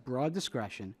judges have broad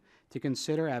discretion to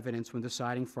consider evidence when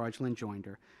deciding fraudulent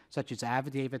joinder, such as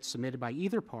affidavits submitted by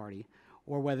either party,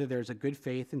 or whether there's a good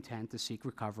faith intent to seek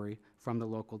recovery from the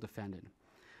local defendant.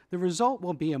 The result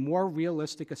will be a more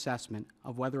realistic assessment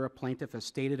of whether a plaintiff has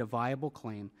stated a viable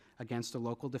claim against a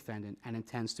local defendant and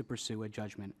intends to pursue a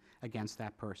judgment against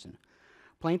that person.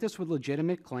 Plaintiffs with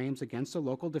legitimate claims against a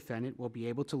local defendant will be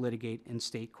able to litigate in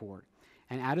state court,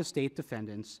 and out-of-state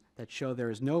defendants that show there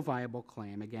is no viable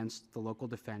claim against the local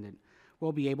defendant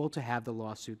will be able to have the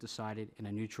lawsuit decided in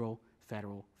a neutral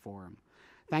federal forum.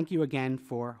 Thank you again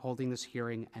for holding this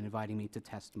hearing and inviting me to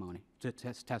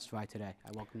testify today.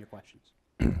 I welcome your questions.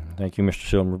 Thank you, Mr.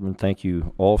 Silverman. Thank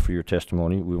you all for your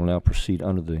testimony. We will now proceed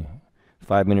under the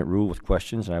 5-minute rule with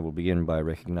questions, and I will begin by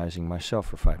recognizing myself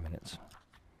for 5 minutes.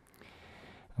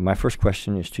 My first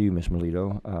question is to you, Ms.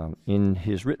 Melito. In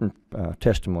his written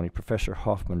testimony, Professor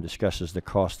Hoffman discusses the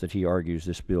cost that he argues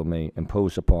this bill may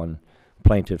impose upon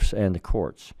plaintiffs and the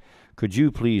courts. Could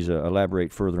you please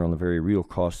elaborate further on the very real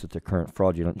cost that the current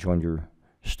fraudulent joinder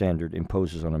standard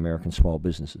imposes on American small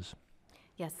businesses?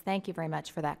 Yes, thank you very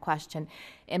much for that question.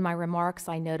 In my remarks,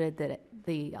 I noted that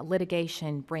the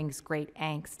litigation brings great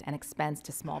angst and expense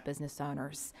to small business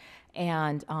owners.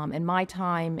 And in my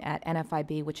time at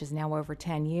NFIB, which is now over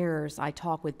 10 years, I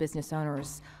talk with business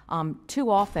owners too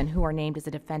often who are named as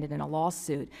a defendant in a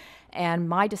lawsuit. And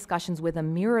my discussions with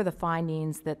them mirror the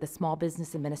findings that the Small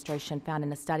Business Administration found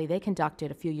in a study they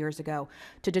conducted a few years ago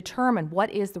to determine what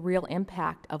is the real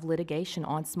impact of litigation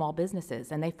on small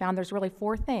businesses. And they found there's really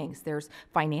 4 things. There's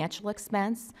financial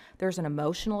expense, there's an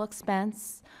emotional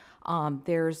expense,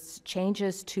 there's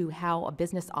changes to how a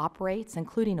business operates,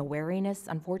 including a wariness,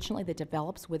 unfortunately, that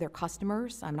develops with their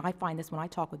customers. I mean, I find this when I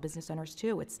talk with business owners,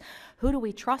 too. It's who do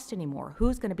we trust anymore?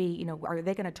 Who's going to be, you know, are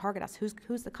they going to target us?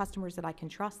 Who's the customers that I can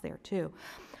trust there, too?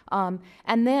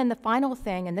 And then the final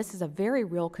thing, and this is a very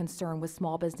real concern with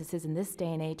small businesses in this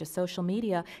day and age of social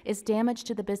media, is damage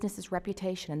to the business's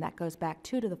reputation. And that goes back,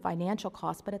 too, to the financial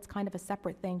cost, but it's kind of a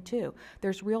separate thing, too.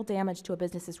 There's real damage to a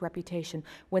business's reputation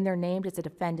when they're named as a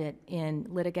defendant in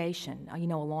litigation, you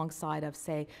know, alongside of,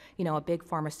 say, you know, a big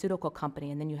pharmaceutical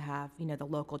company, and then you have, you know, the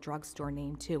local drugstore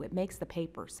name, too. It makes the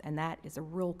papers, and that is a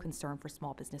real concern for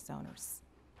small business owners.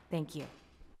 Thank you.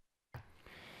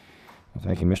 Well,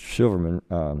 thank you, Mr. Silverman.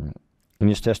 In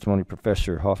his testimony,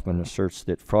 Professor Hoffman asserts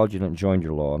that fraudulent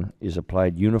joinder law is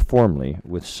applied uniformly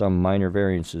with some minor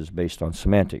variances based on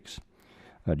semantics.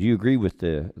 Do you agree with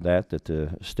that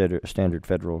the standard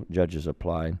federal judges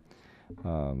apply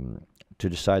to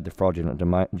decide the fraudulent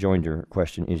joinder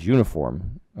question is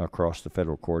uniform across the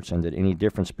federal courts, and that any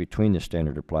difference between the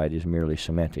standard applied is merely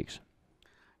semantics?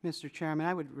 Mr. Chairman,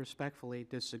 I would respectfully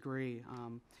disagree.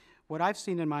 What I've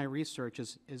seen in my research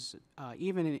is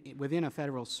even within a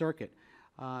federal circuit,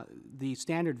 the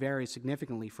standard varies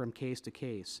significantly from case to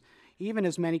case. Even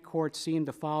as many courts seem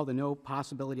to follow the no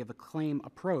possibility of a claim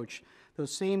approach,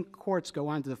 those same courts go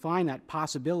on to define that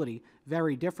possibility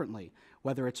very differently,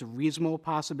 whether it's a reasonable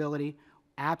possibility,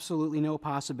 absolutely no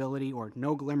possibility, or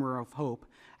no glimmer of hope.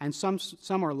 And some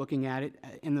are looking at it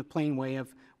in the plain way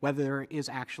of whether there is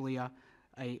actually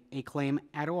a claim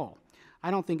at all. I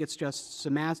don't think it's just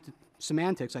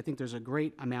semantics. I think there's a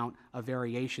great amount of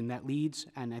variation that leads,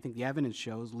 and I think the evidence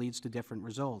shows, leads to different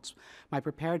results. My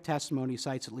prepared testimony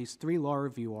cites at least 3 law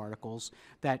review articles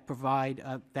that provide,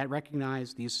 that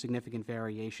recognize these significant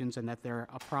variations and that they're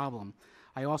a problem.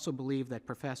 I also believe that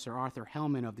Professor Arthur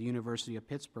Hellman of the University of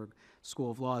Pittsburgh School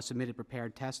of Law submitted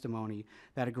prepared testimony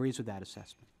that agrees with that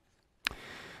assessment.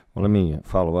 Well, let me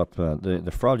follow up.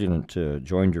 The Fraudulent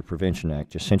Joinder Prevention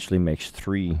Act essentially makes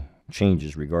 3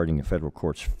 changes regarding the federal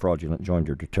court's fraudulent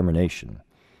joinder determination.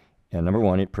 And number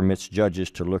 1, it permits judges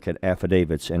to look at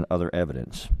affidavits and other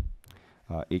evidence.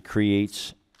 It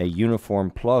creates a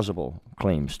uniform plausible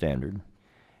claim standard,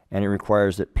 and it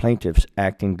requires that plaintiffs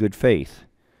act in good faith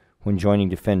when joining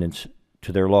defendants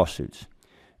to their lawsuits.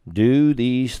 Do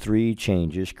these 3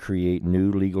 changes create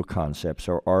new legal concepts,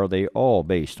 or are they all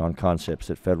based on concepts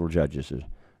that federal judges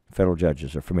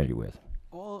are familiar with?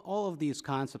 All of these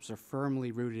concepts are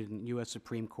firmly rooted in U.S.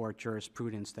 Supreme Court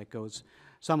jurisprudence that goes,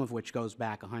 some of which goes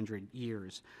back 100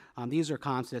 years. These are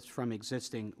concepts from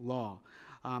existing law.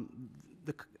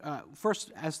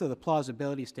 First, as to the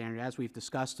plausibility standard, as we've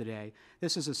discussed today,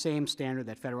 this is the same standard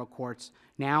that federal courts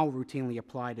now routinely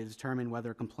apply to determine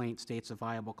whether a complaint states a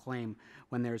viable claim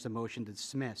when there's a motion to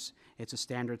dismiss. It's a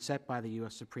standard set by the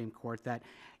U.S. Supreme Court that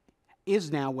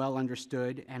is now well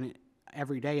understood and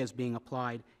every day is being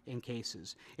applied in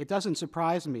cases. It doesn't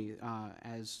surprise me,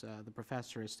 as the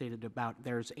professor has stated, about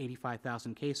there's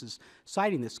 85,000 cases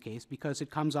citing this case, because it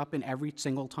comes up in every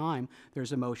single time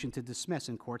there's a motion to dismiss,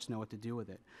 and courts know what to do with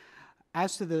it.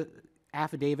 As to the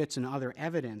affidavits and other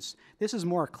evidence, this is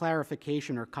more a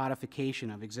clarification or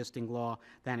codification of existing law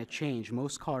than a change.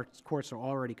 Most courts are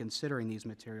already considering these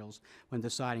materials when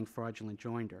deciding fraudulent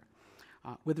joinder.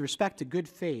 With respect to good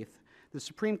faith, the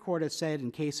Supreme Court has said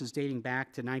in cases dating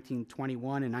back to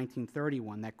 1921 and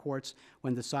 1931 that courts,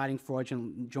 when deciding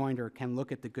fraudulent joinder, can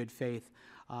look at the good faith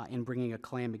in bringing a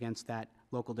claim against that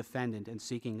local defendant and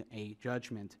seeking a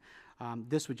judgment.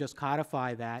 This would just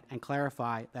codify that and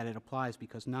clarify that it applies,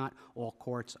 because not all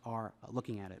courts are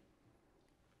looking at it.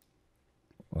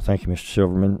 Well, thank you, Mr.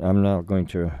 Silverman. I'm now going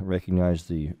to recognize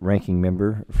the ranking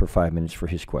member for 5 minutes for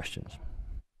his questions.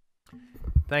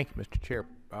 Thank you, Mr. Chair.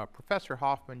 Professor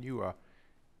Hoffman, you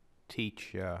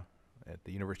teach at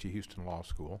the University of Houston Law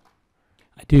School.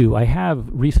 I do. I have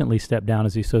recently stepped down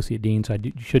as the associate dean, so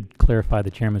should clarify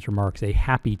the chairman's remarks. A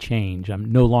happy change.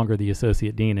 I'm no longer the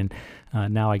associate dean, and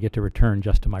now I get to return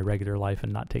just to my regular life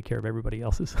and not take care of everybody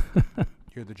else's.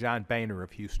 You're the John Boehner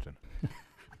of Houston.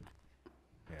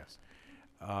 Yes.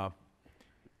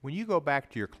 When you go back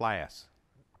to your class,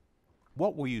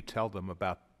 what will you tell them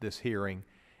about this hearing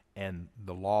and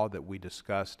the law that we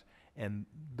discussed and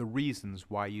the reasons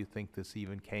why you think this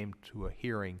even came to a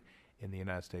hearing in the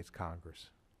United States Congress?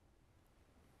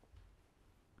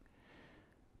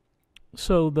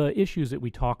 So the issues that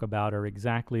we talk about are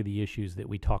exactly the issues that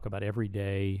we talk about every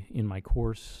day in my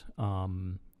course.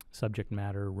 Subject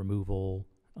matter, removal,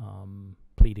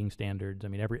 pleading standards. I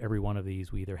mean, every one of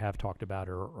these we either have talked about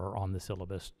or are on the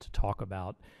syllabus to talk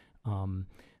about.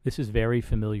 This is very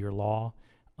familiar law.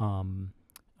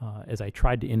 As I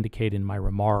tried to indicate in my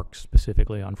remarks,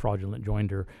 specifically on fraudulent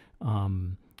joinder,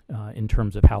 in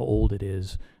terms of how old it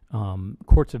is,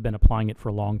 courts have been applying it for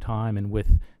a long time, and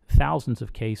with thousands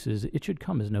of cases, it should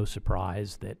come as no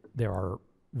surprise that there are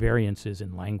variances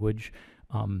in language.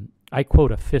 I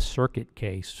quote a Fifth Circuit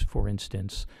case, for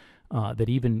instance, that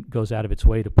even goes out of its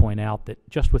way to point out that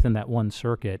just within that one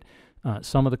circuit,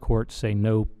 some of the courts say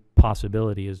no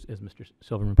possibility, as Mr.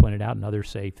 Silverman pointed out, and others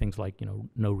say things like,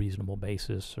 no reasonable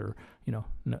basis or,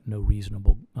 no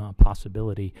reasonable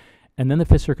possibility. And then the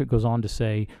Fifth Circuit goes on to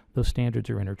say those standards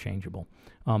are interchangeable.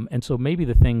 And so maybe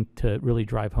the thing to really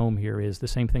drive home here is the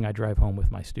same thing I drive home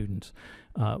with my students,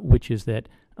 which is that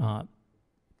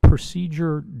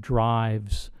procedure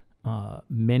drives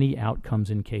many outcomes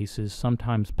in cases,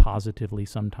 sometimes positively,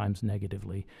 sometimes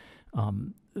negatively.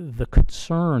 The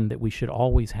concern that we should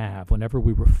always have whenever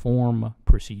we reform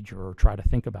procedure or try to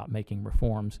think about making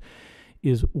reforms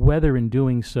is whether in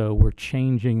doing so we're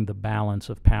changing the balance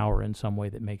of power in some way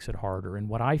that makes it harder. And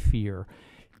what I fear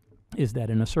is that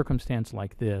in a circumstance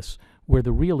like this, where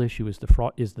the real issue is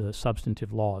the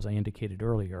substantive law, as I indicated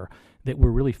earlier, that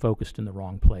we're really focused in the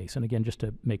wrong place. And again, just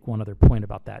to make one other point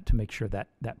about that, to make sure that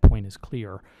that point is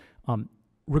clear,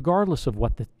 regardless of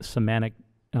what the semantic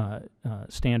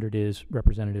standard is,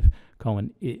 Representative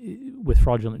Cohen, with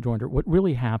fraudulent joinder, what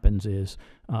really happens is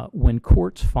when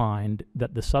courts find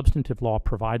that the substantive law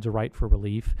provides a right for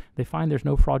relief, they find there's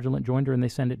no fraudulent joinder and they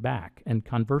send it back. And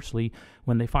conversely,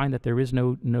 when they find that there is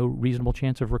no reasonable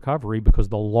chance of recovery because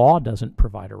the law doesn't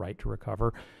provide a right to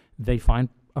recover, they find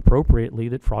appropriately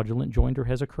that fraudulent joinder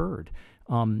has occurred.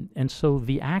 And so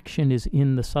the action is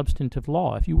in the substantive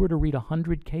law. If you were to read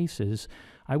 100 cases,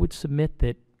 I would submit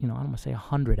that, I don't want to say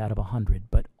 100 out of 100,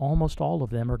 but almost all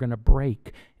of them are going to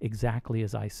break exactly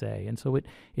as I say. And so it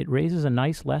raises a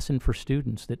nice lesson for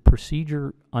students that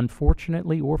procedure,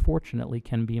 unfortunately or fortunately,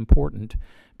 can be important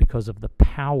because of the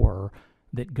power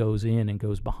that goes in and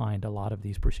goes behind a lot of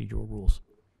these procedural rules.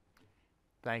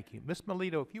 Thank you. Ms.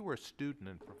 Melito, if you were a student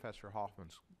in Professor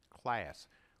Hoffman's class,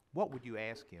 what would you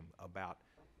ask him about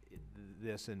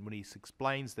this? And when he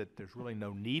explains that there's really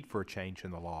no need for a change in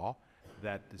the law,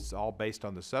 that it's all based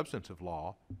on the substantive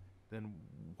law, then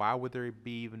why would there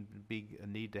even be a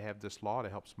need to have this law to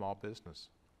help small business?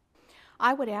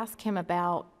 I would ask him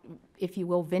about, if you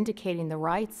will, vindicating the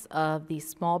rights of these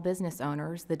small business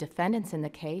owners, the defendants in the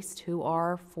case, who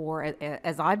are,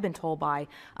 as I've been told by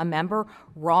a member,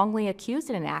 wrongly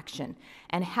accused in an action.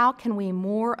 And how can we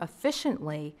more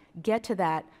efficiently get to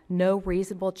that no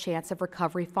reasonable chance of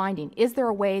recovery finding? Is there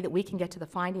a way that we can get to the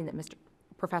finding that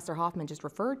Professor Hoffman just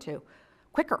referred to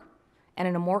quicker and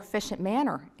in a more efficient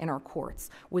manner in our courts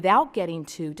without getting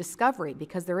to discovery?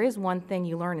 Because there is one thing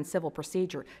you learn in civil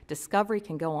procedure: discovery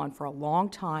can go on for a long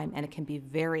time and it can be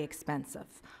very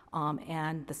expensive.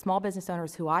 And the small business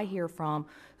owners who I hear from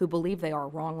who believe they are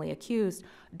wrongly accused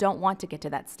don't want to get to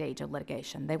that stage of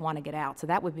litigation. They want to get out. So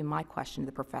that would be my question to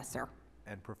the professor.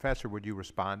 And Professor, would you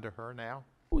respond to her now?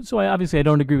 So obviously I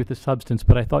don't agree with the substance,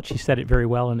 but I thought she said it very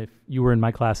well, and if you were in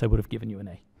my class, I would have given you an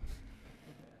A.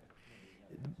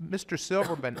 Mr.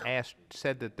 Silverman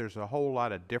said that there's a whole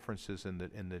lot of differences in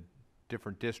the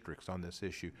different districts on this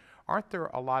issue. Aren't there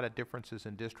a lot of differences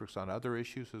in districts on other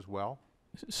issues as well?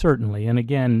 Certainly, and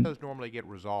again, those normally get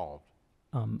resolved.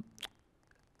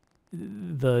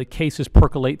 The cases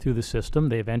percolate through the system.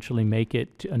 They eventually make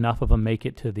it, enough of them make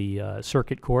it to the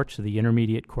circuit courts, to the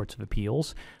intermediate courts of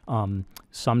appeals.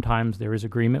 Sometimes there is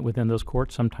agreement within those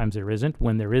courts, sometimes there isn't.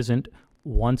 When there isn't,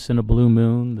 once in a blue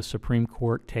moon, the Supreme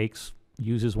Court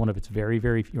uses one of its very,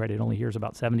 very few, right, it only hears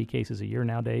about 70 cases a year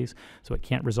nowadays, so it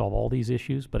can't resolve all these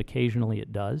issues, but occasionally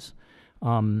it does.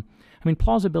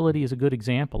 Plausibility is a good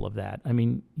example of that.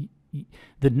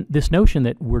 This notion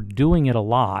that we're doing it a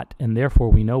lot and therefore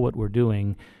we know what we're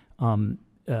doing,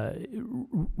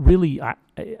 really,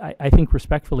 I think,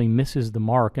 respectfully misses the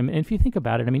mark. I mean, if you think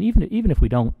about it, I mean, even if we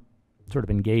don't sort of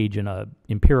engage in a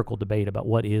empirical debate about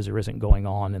what is or isn't going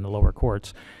on in the lower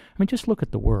courts, I mean, just look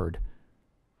at the word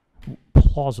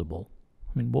plausible.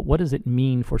 I mean, what does it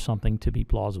mean for something to be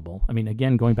plausible? I mean,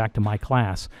 again, going back to my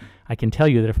class, I can tell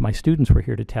you that if my students were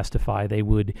here to testify, they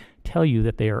would tell you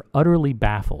that they are utterly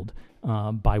baffled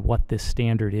by what this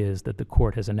standard is that the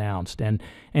court has announced, and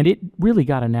it really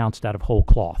got announced out of whole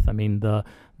cloth. I mean, the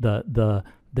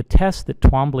test that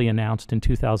Twombly announced in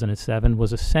 2007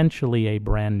 was essentially a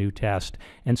brand new test,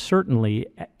 and certainly,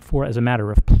 as a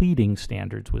matter of pleading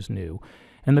standards, was new.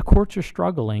 And the courts are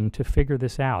struggling to figure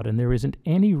this out, and there isn't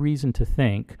any reason to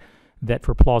think that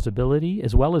for plausibility,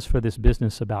 as well as for this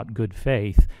business about good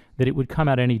faith, that it would come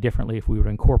out any differently if we were to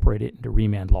incorporate it into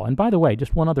remand law. And by the way,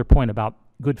 just one other point about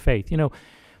good faith. You know,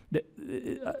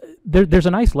 there's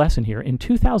a nice lesson here. In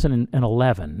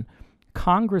 2011,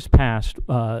 Congress passed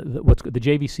the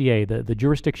JVCA, the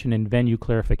Jurisdiction and Venue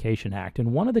Clarification Act,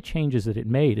 and one of the changes that it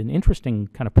made, an interesting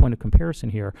kind of point of comparison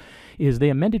here, is they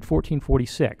amended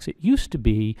 1446. It used to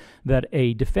be that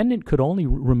a defendant could only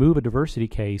remove a diversity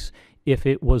case if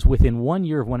it was within 1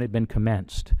 year of when it had been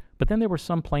commenced. But then there were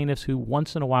some plaintiffs who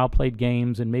once in a while played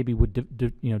games and maybe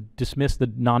would dismiss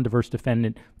the non-diverse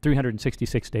defendant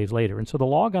 366 days later. And so the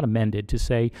law got amended to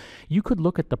say you could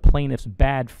look at the plaintiff's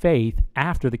bad faith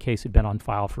after the case had been on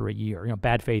file for a year,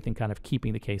 bad faith in kind of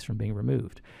keeping the case from being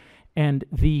removed. And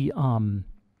the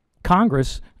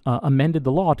Congress amended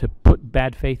the law to put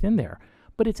bad faith in there.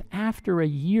 But it's after a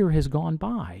year has gone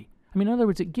by. I mean, in other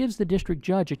words, it gives the district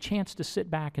judge a chance to sit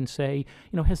back and say,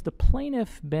 has the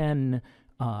plaintiff been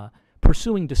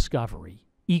pursuing discovery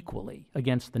equally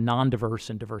against the non-diverse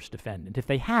and diverse defendant? If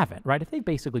they haven't, right, if they've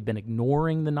basically been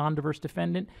ignoring the non-diverse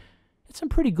defendant, it's some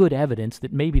pretty good evidence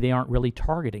that maybe they aren't really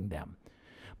targeting them.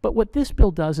 But what this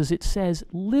bill does is it says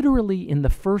literally in the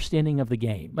first inning of the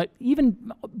game, but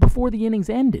even before the innings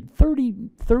ended,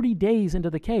 30 days into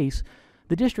the case,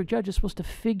 the district judge is supposed to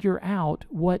figure out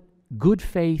what good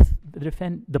faith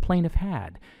the plaintiff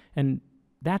had. And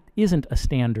that isn't a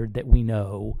standard that we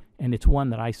know, and it's one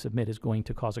that I submit is going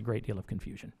to cause a great deal of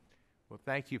confusion. Well,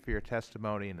 thank you for your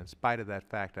testimony, and in spite of that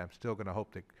fact, I'm still going to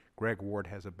hope that Greg Ward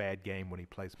has a bad game when he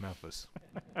plays Memphis.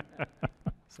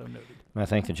 So noted. I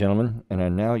thank the gentleman, and I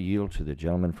now yield to the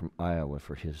gentleman from Iowa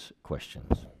for his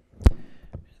questions.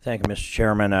 Thank you, Mr.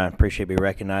 Chairman. I appreciate being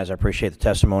recognized. I appreciate the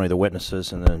testimony of the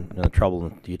witnesses and the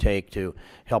trouble you take to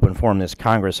help inform this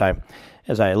Congress.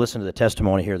 As I listened to the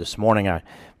testimony here this morning, I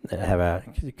have a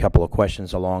couple of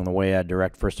questions along the way. I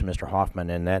direct first to Mr. Hoffman,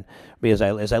 and that as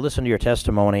I listened to your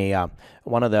testimony,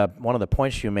 one of the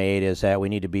points you made is that we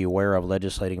need to be aware of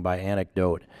legislating by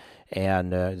anecdote.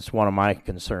 And it's one of my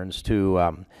concerns too.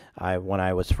 When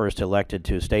I was first elected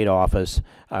to state office,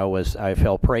 I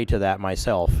fell prey to that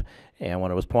myself. And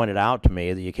when it was pointed out to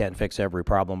me that you can't fix every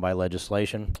problem by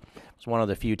legislation, it's one of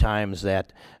the few times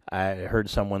that I heard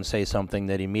someone say something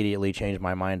that immediately changed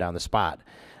my mind on the spot.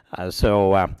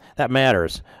 So that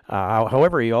matters.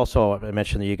 However, you also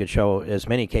mentioned that you could show as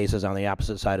many cases on the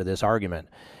opposite side of this argument.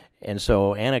 And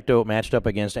so anecdote matched up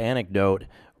against anecdote,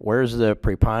 where's the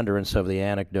preponderance of the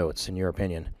anecdotes, in your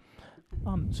opinion?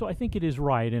 So I think it is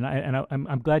right, and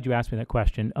I'm glad you asked me that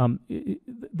question.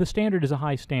 The standard is a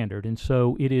high standard, and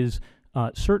so it is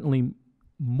certainly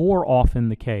more often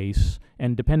the case,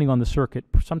 and depending on the circuit,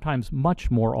 sometimes much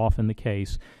more often the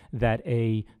case, that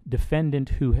a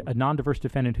non-diverse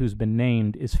defendant who's been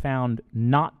named is found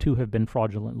not to have been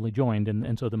fraudulently joined,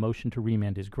 and so the motion to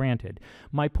remand is granted.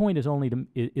 My point is only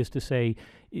to say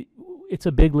it's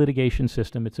a big litigation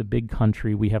system. It's a big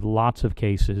country. We have lots of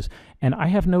cases, and I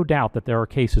have no doubt that there are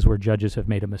cases where judges have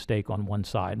made a mistake on one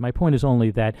side. My point is only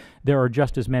that there are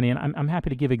just as many, and I'm happy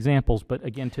to give examples, but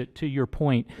again, to your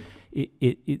point,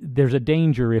 there's a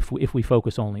danger if we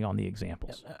focus only on the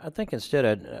examples. I think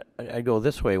instead I'd go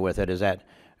this way with it, is that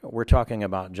we're talking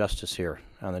about justice here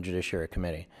on the Judiciary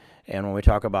Committee. And when we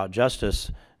talk about justice,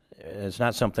 it's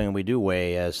not something we do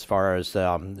weigh as far as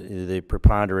the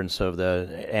preponderance of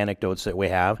the anecdotes that we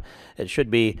have. It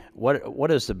should be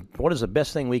what is the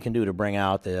best thing we can do to bring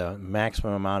out the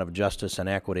maximum amount of justice and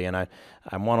equity. And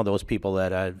I'm one of those people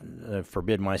that I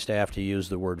forbid my staff to use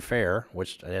the word fair,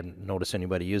 which I didn't notice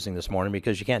anybody using this morning,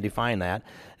 because you can't define that.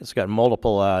 It's got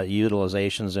multiple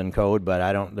utilizations in code,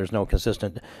 but there's no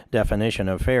consistent definition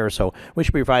of fair. So we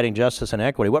should be providing justice and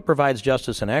equity. What provides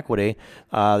justice and equity?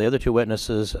 The other two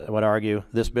witnesses would argue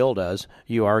this bill does.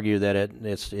 You argue that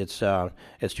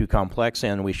it's too complex,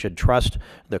 and we should trust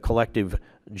the collective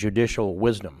judicial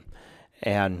wisdom.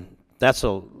 And That's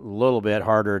a little bit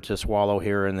harder to swallow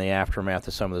here in the aftermath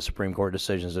of some of the Supreme Court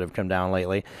decisions that have come down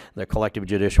lately, the collective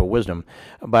judicial wisdom.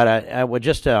 But I would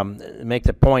just make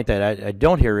the point that I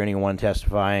don't hear anyone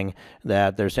testifying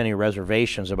that there's any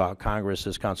reservations about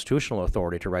Congress's constitutional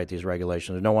authority to write these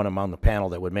regulations. There's no one among the panel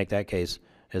that would make that case,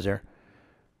 is there?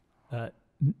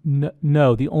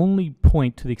 No, the only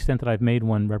point, to the extent that I've made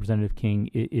one, Representative King,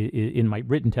 in my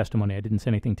written testimony, I didn't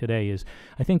say anything today, is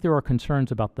I think there are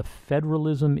concerns about the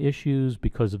federalism issues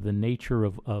because of the nature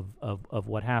of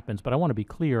what happens. But I want to be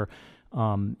clear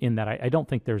in that I don't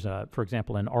think there's for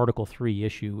example, an Article 3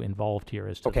 issue involved here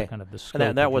as to the kind of the scope.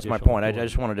 And that was my point. I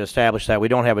just wanted to establish that we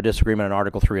don't have a disagreement on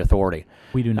Article 3 authority.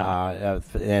 We do not.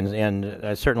 And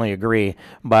I certainly agree.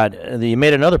 But you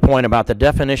made another point about the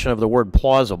definition of the word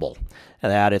plausible,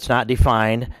 that it's not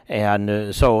defined.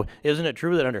 And so isn't it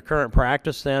true that under current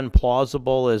practice then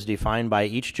plausible is defined by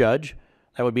each judge?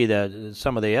 That would be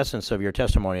some of the essence of your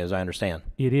testimony, as I understand.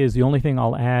 It is. The only thing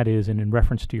I'll add is, and in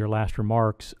reference to your last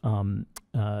remarks,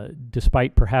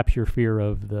 despite perhaps your fear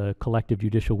of the collective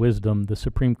judicial wisdom, the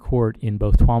Supreme Court in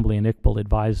both Twombly and Iqbal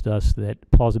advised us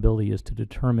that plausibility is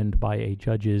determined by a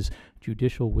judge's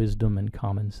judicial wisdom and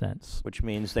common sense. Which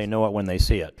means they know it when they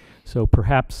see it. So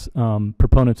perhaps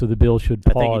proponents of the bill should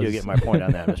pause. I think you do get my point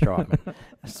on that, Mr. Hoffman.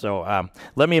 So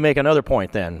let me make another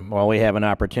point then while we have an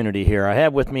opportunity here. I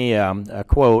have with me a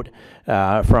quote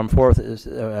from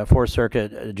Fourth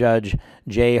Circuit Judge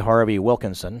J. Harvey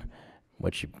Wilkinson,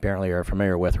 which you apparently are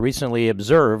familiar with, recently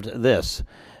observed this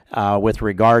with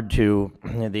regard to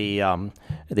the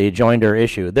Joinder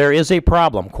issue. There is a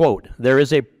problem, quote, there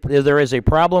is a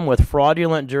problem with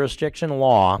fraudulent jurisdiction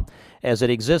law as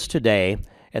it exists today,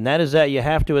 and that is that you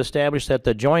have to establish that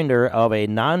the joinder of a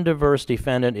non-diverse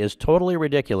defendant is totally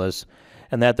ridiculous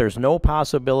and that there's no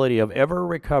possibility of ever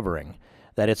recovering,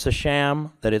 that it's a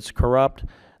sham, that it's corrupt.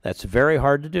 That's very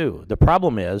hard to do. The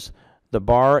problem is the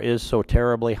bar is so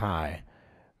terribly high,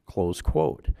 close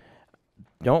quote.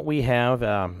 Don't we have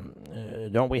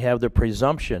the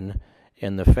presumption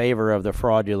in the favor of the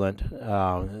fraudulent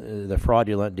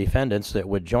defendants that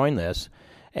would join this?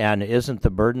 And isn't the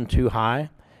burden too high?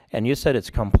 And you said it's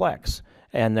complex,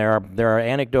 and there are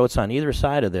anecdotes on either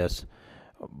side of this.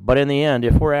 But in the end,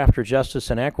 if we're after justice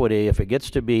and equity, if it gets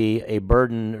to be a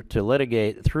burden to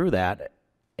litigate through that,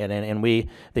 and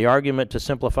the argument to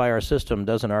simplify our system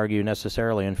doesn't argue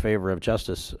necessarily in favor of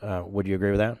justice, would you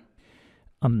agree with that?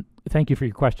 Thank you for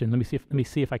your question. Let me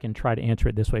see if I can try to answer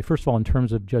it this way. First of all, in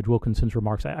terms of Judge Wilkinson's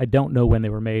remarks, I don't know when they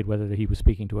were made, whether he was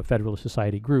speaking to a Federalist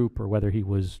Society group or whether he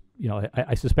was,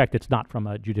 I suspect it's not from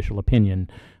a judicial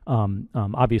opinion.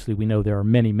 Obviously, we know there are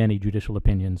many, many judicial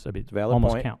opinions. I mean, it's valid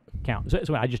almost point. count.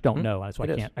 So I just don't know, so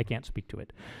I can't speak to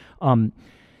it.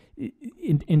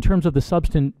 In terms of the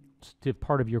substantive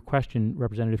part of your question,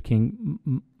 Representative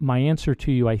King, my answer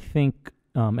to you, I think,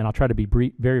 and I'll try to be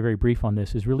very, very brief on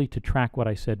this, is really to track what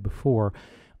I said before.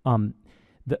 To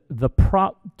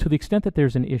the extent that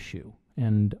there's an issue,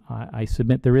 and I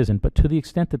submit there isn't, but to the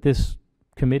extent that this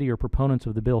committee or proponents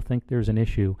of the bill think there's an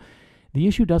issue, the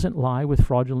issue doesn't lie with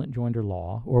fraudulent joinder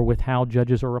law or with how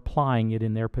judges are applying it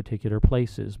in their particular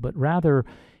places, but rather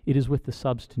it is with the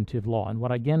substantive law. And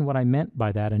what I meant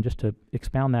by that, and just to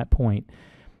expound that point,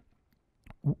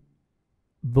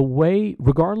 the way,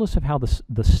 regardless of how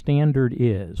the standard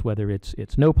is, whether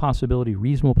it's no possibility,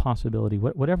 reasonable possibility,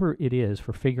 whatever it is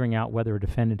for figuring out whether a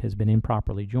defendant has been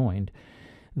improperly joined,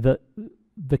 the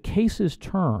cases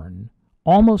turn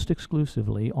almost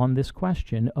exclusively on this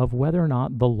question of whether or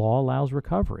not the law allows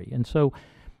recovery. And so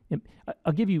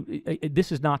I'll give you,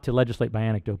 this is not to legislate by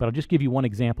anecdote, but I'll just give you one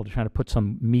example to try to put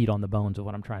some meat on the bones of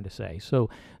what I'm trying to say. So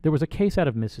there was a case out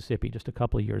of Mississippi just a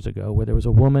couple of years ago where there was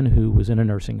a woman who was in a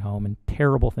nursing home and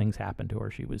terrible things happened to her.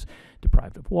 She was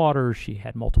deprived of water, she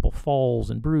had multiple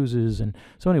falls and bruises, and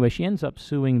so anyway, she ends up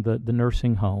suing the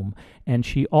nursing home, and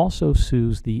she also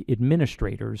sues the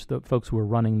administrators, the folks who are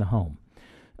running the home.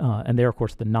 And they're, of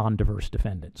course, the non-diverse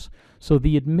defendants. So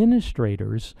the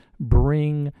administrators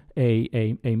bring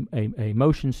a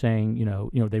motion saying,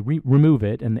 they remove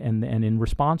it, and in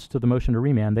response to the motion to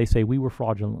remand, they say we were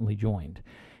fraudulently joined.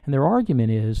 And their argument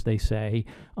is, they say,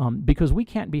 because we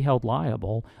can't be held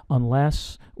liable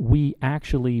unless we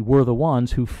actually were the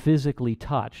ones who physically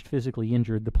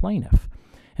injured the plaintiff.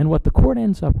 And what the court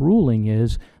ends up ruling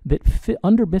is that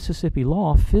under Mississippi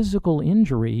law, physical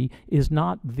injury is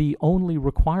not the only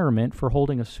requirement for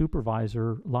holding a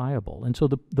supervisor liable. And so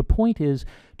the point is,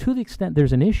 to the extent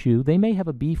there's an issue, they may have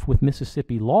a beef with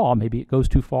Mississippi law. Maybe it goes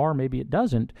too far, maybe it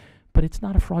doesn't, but it's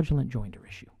not a fraudulent joinder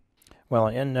issue. Well,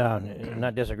 and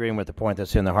not disagreeing with the point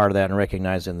that's in the heart of that and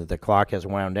recognizing that the clock has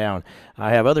wound down, I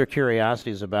have other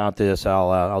curiosities about this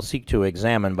I'll seek to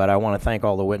examine, but I want to thank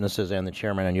all the witnesses and the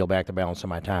chairman and yield back the balance of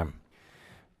my time.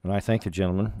 And I thank the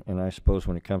gentleman, and I suppose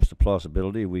when it comes to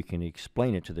plausibility, we can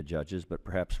explain it to the judges, but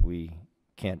perhaps we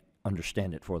can't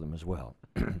understand it for them as well.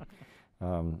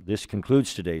 This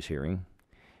concludes today's hearing,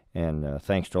 and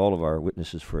thanks to all of our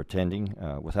witnesses for attending.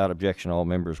 Without objection, all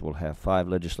members will have 5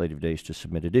 legislative days to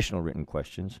submit additional written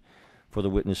questions for the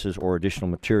witnesses or additional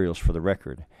materials for the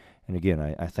record. And again,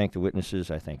 I thank the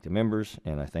witnesses, I thank the members,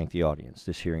 and I thank the audience.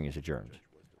 This hearing is adjourned.